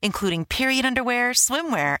America, including period underwear,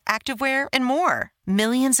 swimwear, activewear, and more.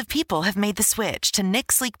 Millions of people have made the switch to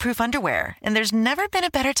Knix leak-proof underwear, and there's never been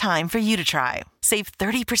a better time for you to try. Save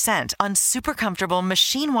 30% on super comfortable,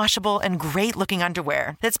 machine-washable, and great-looking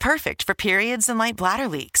underwear that's perfect for periods and light bladder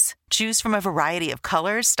leaks. Choose from a variety of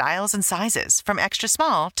colors, styles, and sizes, from extra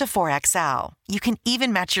small to 4XL. You can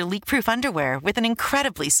even match your leak-proof underwear with an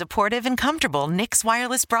incredibly supportive and comfortable Knix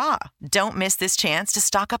wireless bra. Don't miss this chance to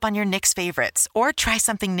stock up on your Knix favorites or try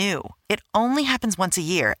something new. It only happens once a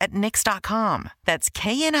year at Knix.com. That's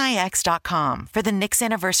KNIX.com for the Knix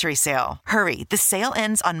Anniversary Sale. Hurry, the sale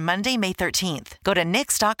ends on Monday, May 13th. Go to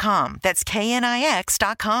Knix.com. That's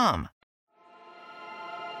KNIX.com.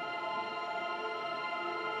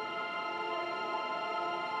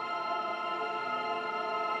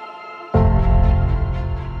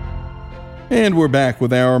 And we're back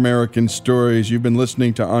with Our American Stories. You've been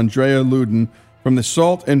listening to Andrea Luden from the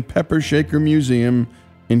Salt and Pepper Shaker Museum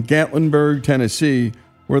in Gatlinburg, Tennessee,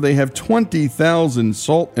 where they have 20,000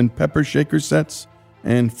 salt and pepper shaker sets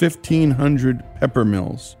and 1,500 pepper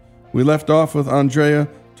mills. We left off with Andrea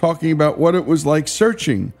talking about what it was like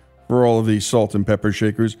searching for all of these salt and pepper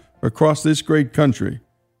shakers across this great country.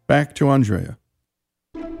 Back to Andrea.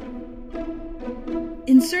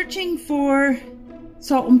 In searching for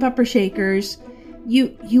salt and pepper shakers,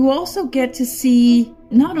 you also get to see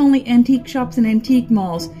not only antique shops and antique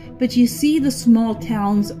malls, but you see the small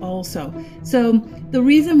towns also. So the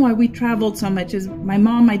reason why we traveled so much is my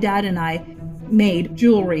mom, my dad, and I made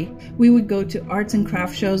jewelry. We would go to arts and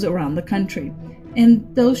craft shows around the country.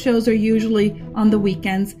 And those shows are usually on the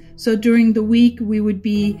weekends. So during the week, we would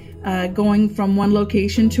be going from one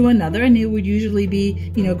location to another, and it would usually be,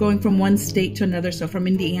 going from one state to another. So from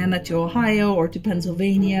Indiana to Ohio, or to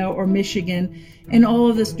Pennsylvania or Michigan, and all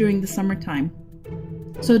of this during the summertime.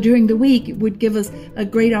 So during the week, it would give us a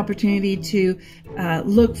great opportunity to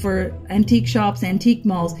look for antique shops, antique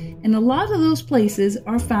malls. And a lot of those places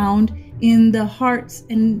are found in the hearts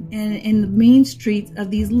and the main streets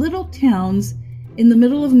of these little towns in the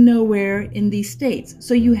middle of nowhere in these states.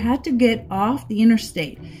 So you had to get off the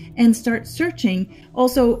interstate and start searching.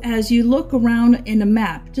 Also, as you look around in a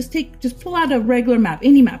map, just pull out a regular map,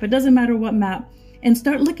 any map, it doesn't matter what map, and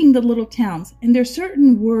start looking at the little towns. And there's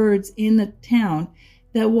certain words in the town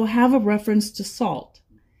that will have a reference to salt.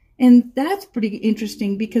 And that's pretty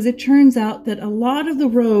interesting, because it turns out that a lot of the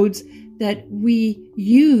roads that we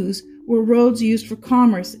use were roads used for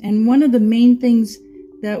commerce. And one of the main things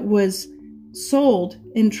that was sold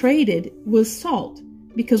and traded was salt,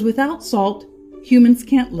 because without salt, humans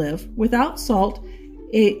can't live. Without salt,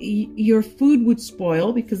 your food would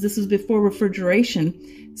spoil, because this is before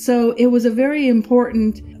refrigeration. So it was a very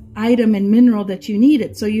important item and mineral that you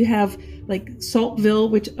needed. So you have like Saltville,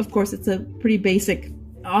 which of course it's a pretty basic,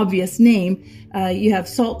 obvious name. You have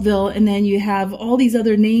Saltville, and then you have all these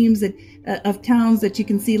other names that of towns that you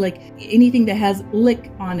can see, like anything that has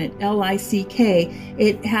lick on it, L-I-C-K.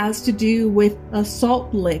 It has to do with a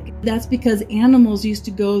salt lick. That's because animals used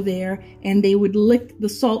to go there and they would lick the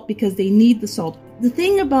salt because they need the salt. The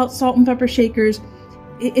thing about salt and pepper shakers,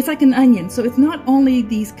 it's like an onion. So it's not only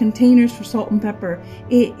these containers for salt and pepper.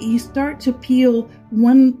 You start to peel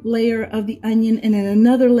one layer of the onion and then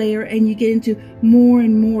another layer, and you get into more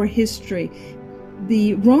and more history.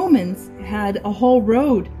 The Romans had a whole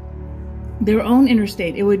road, their own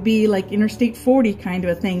interstate. It would be like Interstate 40 kind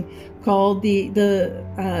of a thing, called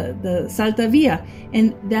the Salta Via.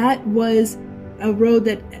 And that was a road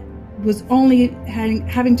that was only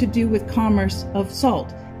having to do with commerce of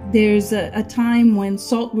salt. There's a time when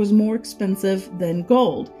salt was more expensive than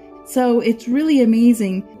gold. So it's really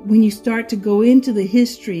amazing when you start to go into the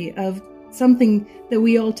history of something that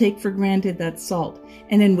we all take for granted, that's salt.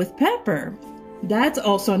 And then with pepper, that's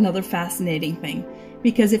also another fascinating thing.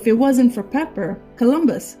 Because if it wasn't for pepper,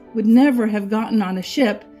 Columbus would never have gotten on a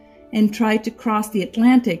ship and tried to cross the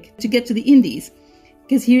Atlantic to get to the Indies.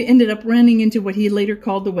 Because he ended up running into what he later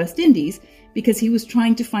called the West Indies, because he was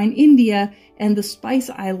trying to find India and the Spice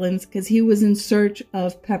Islands, because he was in search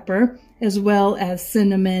of pepper as well as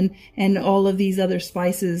cinnamon and all of these other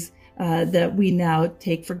spices that we now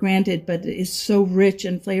take for granted, but is so rich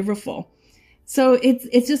and flavorful. So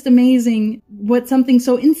it's just amazing what something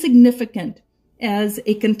so insignificant as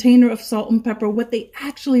a container of salt and pepper, what they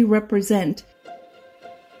actually represent.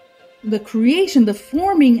 The creation, the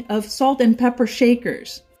forming of salt and pepper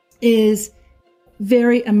shakers is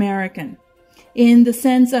very American, in the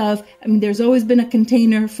sense of, there's always been a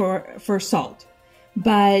container for salt.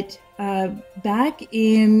 But back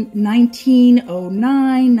in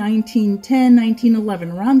 1909, 1910,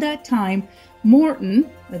 1911, around that time, Morton,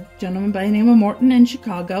 a gentleman by the name of Morton in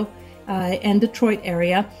Chicago and Detroit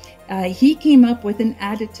area, he came up with an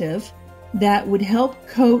additive that would help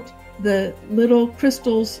coat the little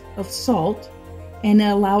crystals of salt and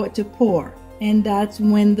allow it to pour. And that's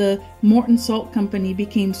when the Morton Salt Company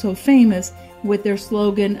became so famous with their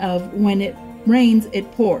slogan of, when it rains,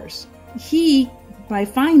 it pours. He, by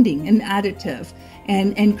finding an additive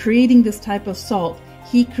and creating this type of salt,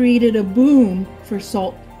 he created a boom for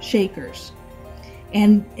salt shakers.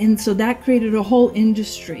 And so that created a whole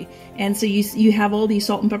industry. And so you have all these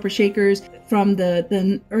salt and pepper shakers from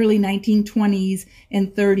the early 1920s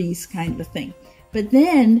and 30s kind of a thing. But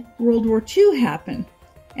then World War II happened.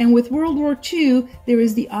 And with World War II, there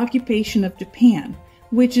is the occupation of Japan,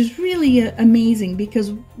 which is really amazing,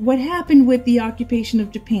 because what happened with the occupation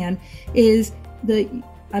of Japan is the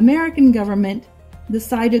American government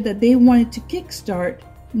decided that they wanted to kickstart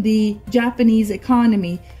the Japanese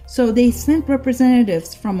economy. So they sent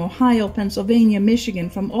representatives from Ohio, Pennsylvania, Michigan,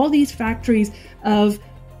 from all these factories of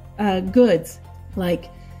goods like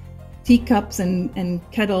teacups and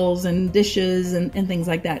kettles and dishes and things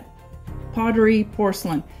like that. Pottery,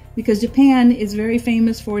 porcelain, because Japan is very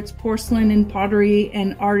famous for its porcelain and pottery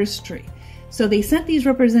and artistry. So they sent these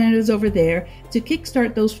representatives over there to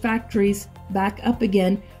kickstart those factories back up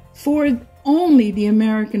again for only the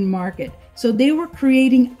American market. So they were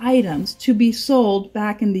creating items to be sold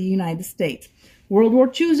back in the United States. World War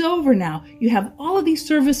II is over now. You have all of these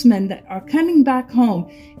servicemen that are coming back home.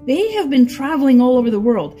 They have been traveling all over the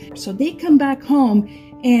world. So they come back home,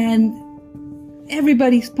 and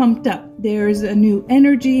everybody's pumped up. There's a new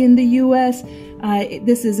energy in the U.S.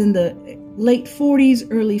 This is in the late 40s,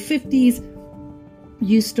 early 50s.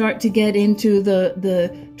 You start to get into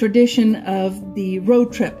the tradition of the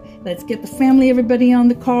road trip. Let's get the family, everybody on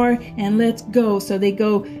the car, and let's go. So they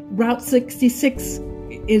go, Route 66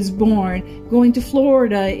 is born. Going to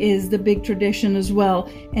Florida is the big tradition as well.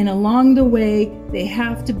 And along the way, they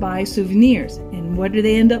have to buy souvenirs. And what do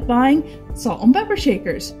they end up buying? Salt and pepper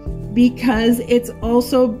shakers, because it's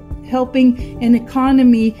also helping an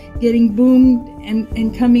economy getting boomed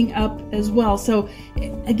and coming up as well. So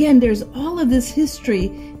again, there's all of this history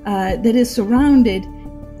that is surrounded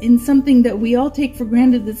in something that we all take for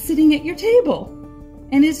granted that's sitting at your table.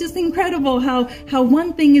 And it's just incredible how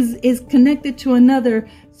one thing is connected to another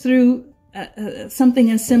through something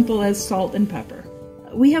as simple as salt and pepper.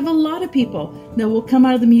 We have a lot of people that will come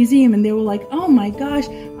out of the museum and they were like, oh my gosh,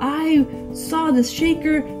 I saw this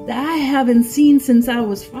shaker that I haven't seen since I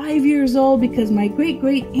was 5 years old because my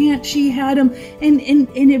great-great aunt, she had them. And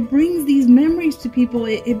it brings these memories to people.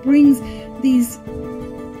 It brings these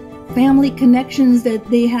family connections that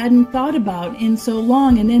they hadn't thought about in so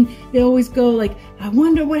long. And then they always go like, I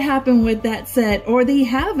wonder what happened with that set, or they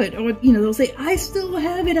have it, or they'll say, I still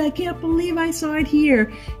have it, I can't believe I saw it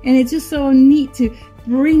here. And it's just so neat to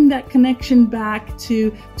bring that connection back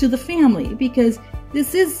to the family, because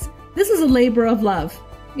this is a labor of love.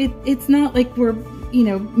 It's not like we're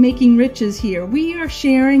making riches here. We are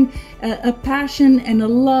sharing a passion and a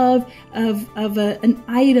love of an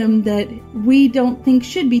item that we don't think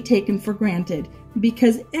should be taken for granted,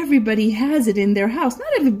 because everybody has it in their house. Not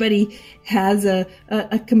everybody has a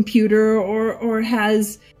computer or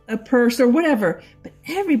has a purse or whatever, but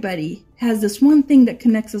everybody has this one thing that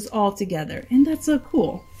connects us all together, and that's so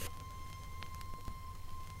cool.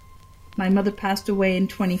 My mother passed away in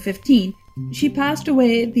 2015. She passed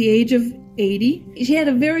away at the age of 80. She had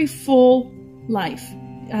a very full life,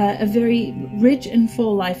 a very rich and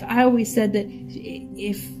full life. I always said that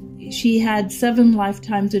if she had 7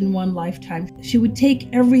 lifetimes in one lifetime, she would take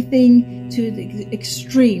everything to the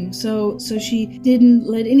extreme. So she didn't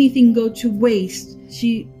let anything go to waste.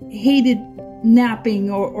 She hated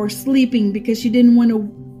napping or sleeping because she didn't want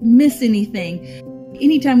to miss anything.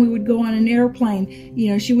 Anytime we would go on an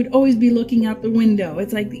airplane, she would always be looking out the window.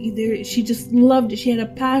 It's like she just loved it. She had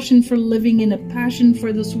a passion for living and a passion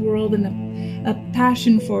for this world and a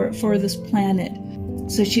passion for this planet.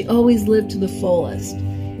 So she always lived to the fullest.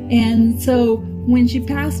 And so when she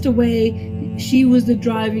passed away, she was the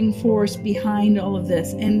driving force behind all of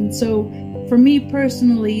this. And so for me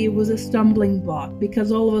personally, it was a stumbling block,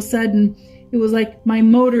 because all of a sudden it was like my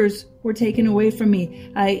motors were taken away from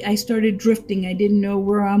me. I started drifting. I didn't know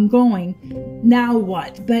where I'm going. Now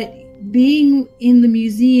what? But being in the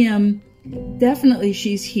museum, definitely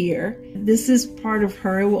she's here. This is part of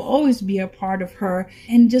her. It will always be a part of her.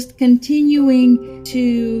 And just continuing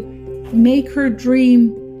to make her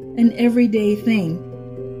dream an everyday thing.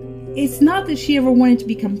 It's not that she ever wanted to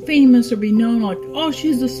become famous or be known like, oh,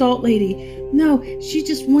 she's the Salt Lady. No, she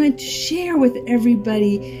just wanted to share with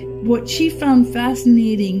everybody what she found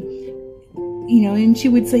fascinating, and she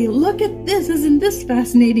would say, look at this, isn't this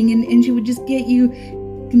fascinating? And she would just get you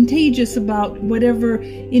contagious about whatever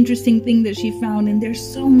interesting thing that she found. And there's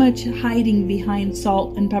so much hiding behind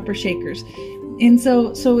salt and pepper shakers. And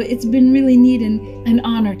so it's been really neat and an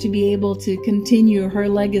honor to be able to continue her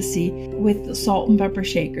legacy with the salt and pepper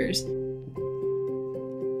shakers.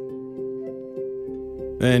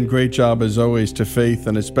 And great job, as always, to Faith,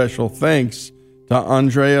 and a special thanks to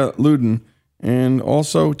Andrea Luden, and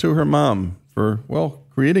also to her mom for,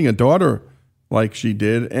 creating a daughter like she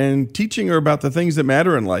did and teaching her about the things that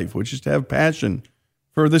matter in life, which is to have passion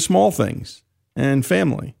for the small things and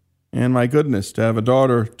family. And my goodness, to have a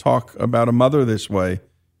daughter talk about a mother this way,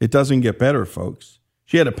 it doesn't get better, folks.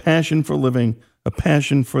 She had a passion for living, a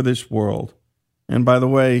passion for this world. And by the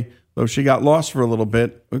way, though she got lost for a little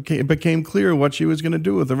bit, it became clear what she was going to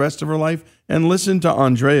do with the rest of her life. And listen to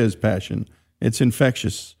Andrea's passion. It's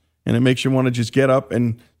infectious, and it makes you want to just get up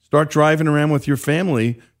and start driving around with your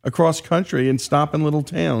family across country and stop in little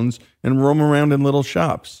towns and roam around in little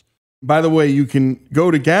shops. By the way, you can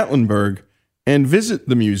go to Gatlinburg and visit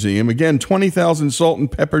the museum. Again, 20,000 salt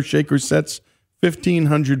and pepper shaker sets,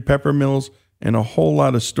 1,500 pepper mills, and a whole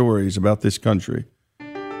lot of stories about this country.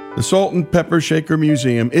 The Salt and Pepper Shaker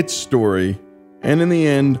Museum, its story, and in the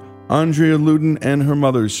end, Andrea Luden and her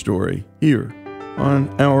mother's story, here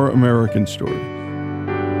on Our American Story.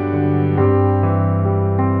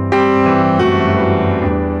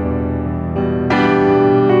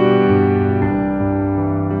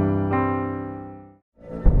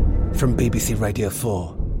 From BBC Radio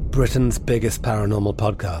 4, Britain's biggest paranormal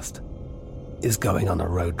podcast is going on a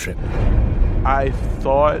road trip. I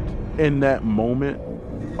thought in that moment,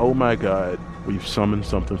 oh my God, we've summoned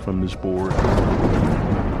something from this board.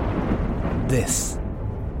 This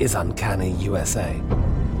is Uncanny USA.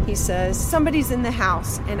 He says, somebody's in the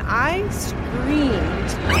house, and I screamed.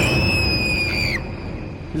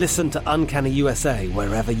 Listen to Uncanny USA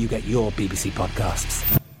wherever you get your BBC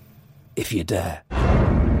podcasts, if you dare.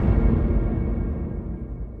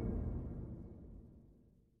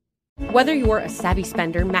 Whether you're a savvy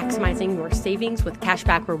spender maximizing your savings with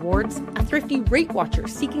cashback rewards, a thrifty rate watcher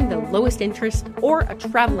seeking the lowest interest, or a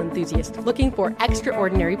travel enthusiast looking for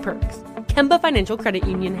extraordinary perks, Kemba Financial Credit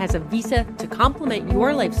Union has a visa to complement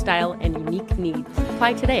your lifestyle and unique needs.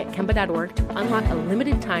 Apply today at Kemba.org to unlock a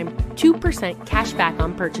limited-time 2% cash back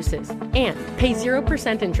on purchases and pay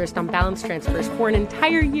 0% interest on balance transfers for an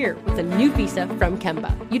entire year with a new visa from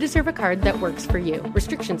Kemba. You deserve a card that works for you.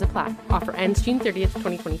 Restrictions apply. Offer ends June 30th,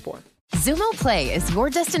 2024. Xumo Play is your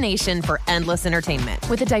destination for endless entertainment.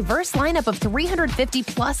 With a diverse lineup of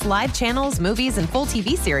 350-plus live channels, movies, and full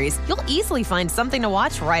TV series, you'll easily find something to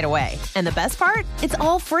watch right away. And the best part? It's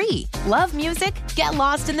all free. Love music? Get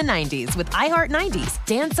lost in the 90s with iHeart 90s,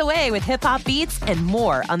 dance away with hip-hop beats, and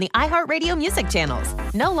more on the iHeartRadio music channels.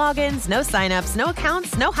 No logins, no signups, no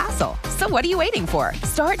accounts, no hassle. So what are you waiting for?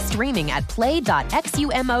 Start streaming at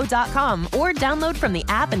play.xumo.com or download from the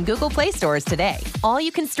app and Google Play stores today. All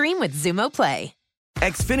you can stream with Xumo Play.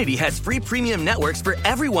 Xfinity has free premium networks for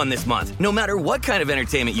everyone this month, no matter what kind of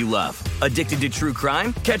entertainment you love. Addicted to true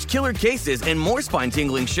crime? Catch killer cases and more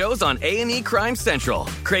spine-tingling shows on A&E Crime Central.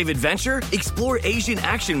 Crave adventure? Explore Asian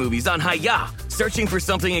action movies on Hi-YAH. Searching for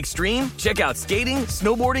something extreme? Check out skating,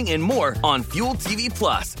 snowboarding, and more on Fuel TV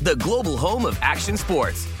Plus, the global home of action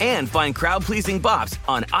sports. And find crowd-pleasing bops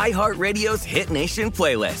on iHeartRadio's Hit Nation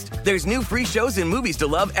playlist. There's new free shows and movies to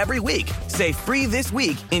love every week. Say free this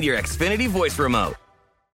week in your Xfinity voice remote.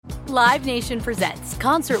 Live Nation presents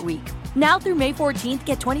Concert Week. Now through May 14th,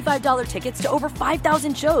 get $25 tickets to over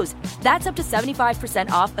 5,000 shows. That's up to 75%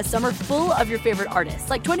 off a summer full of your favorite artists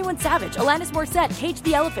like 21 Savage, Alanis Morissette, Cage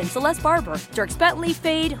the Elephant, Celeste Barber, Dierks Bentley,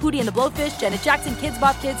 Fade, Hootie and the Blowfish, Janet Jackson, Kidz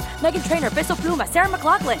Bop Kids, Meghan Trainor, Peso Pluma, Sarah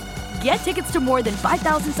McLachlan. Get tickets to more than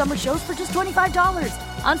 5,000 summer shows for just $25.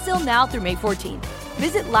 Until now through May 14th.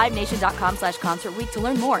 Visit LiveNation.com/Concert Week to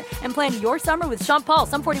learn more and plan your summer with Sean Paul,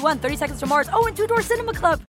 Sum 41, 30 Seconds to Mars, and Two Door Cinema Club.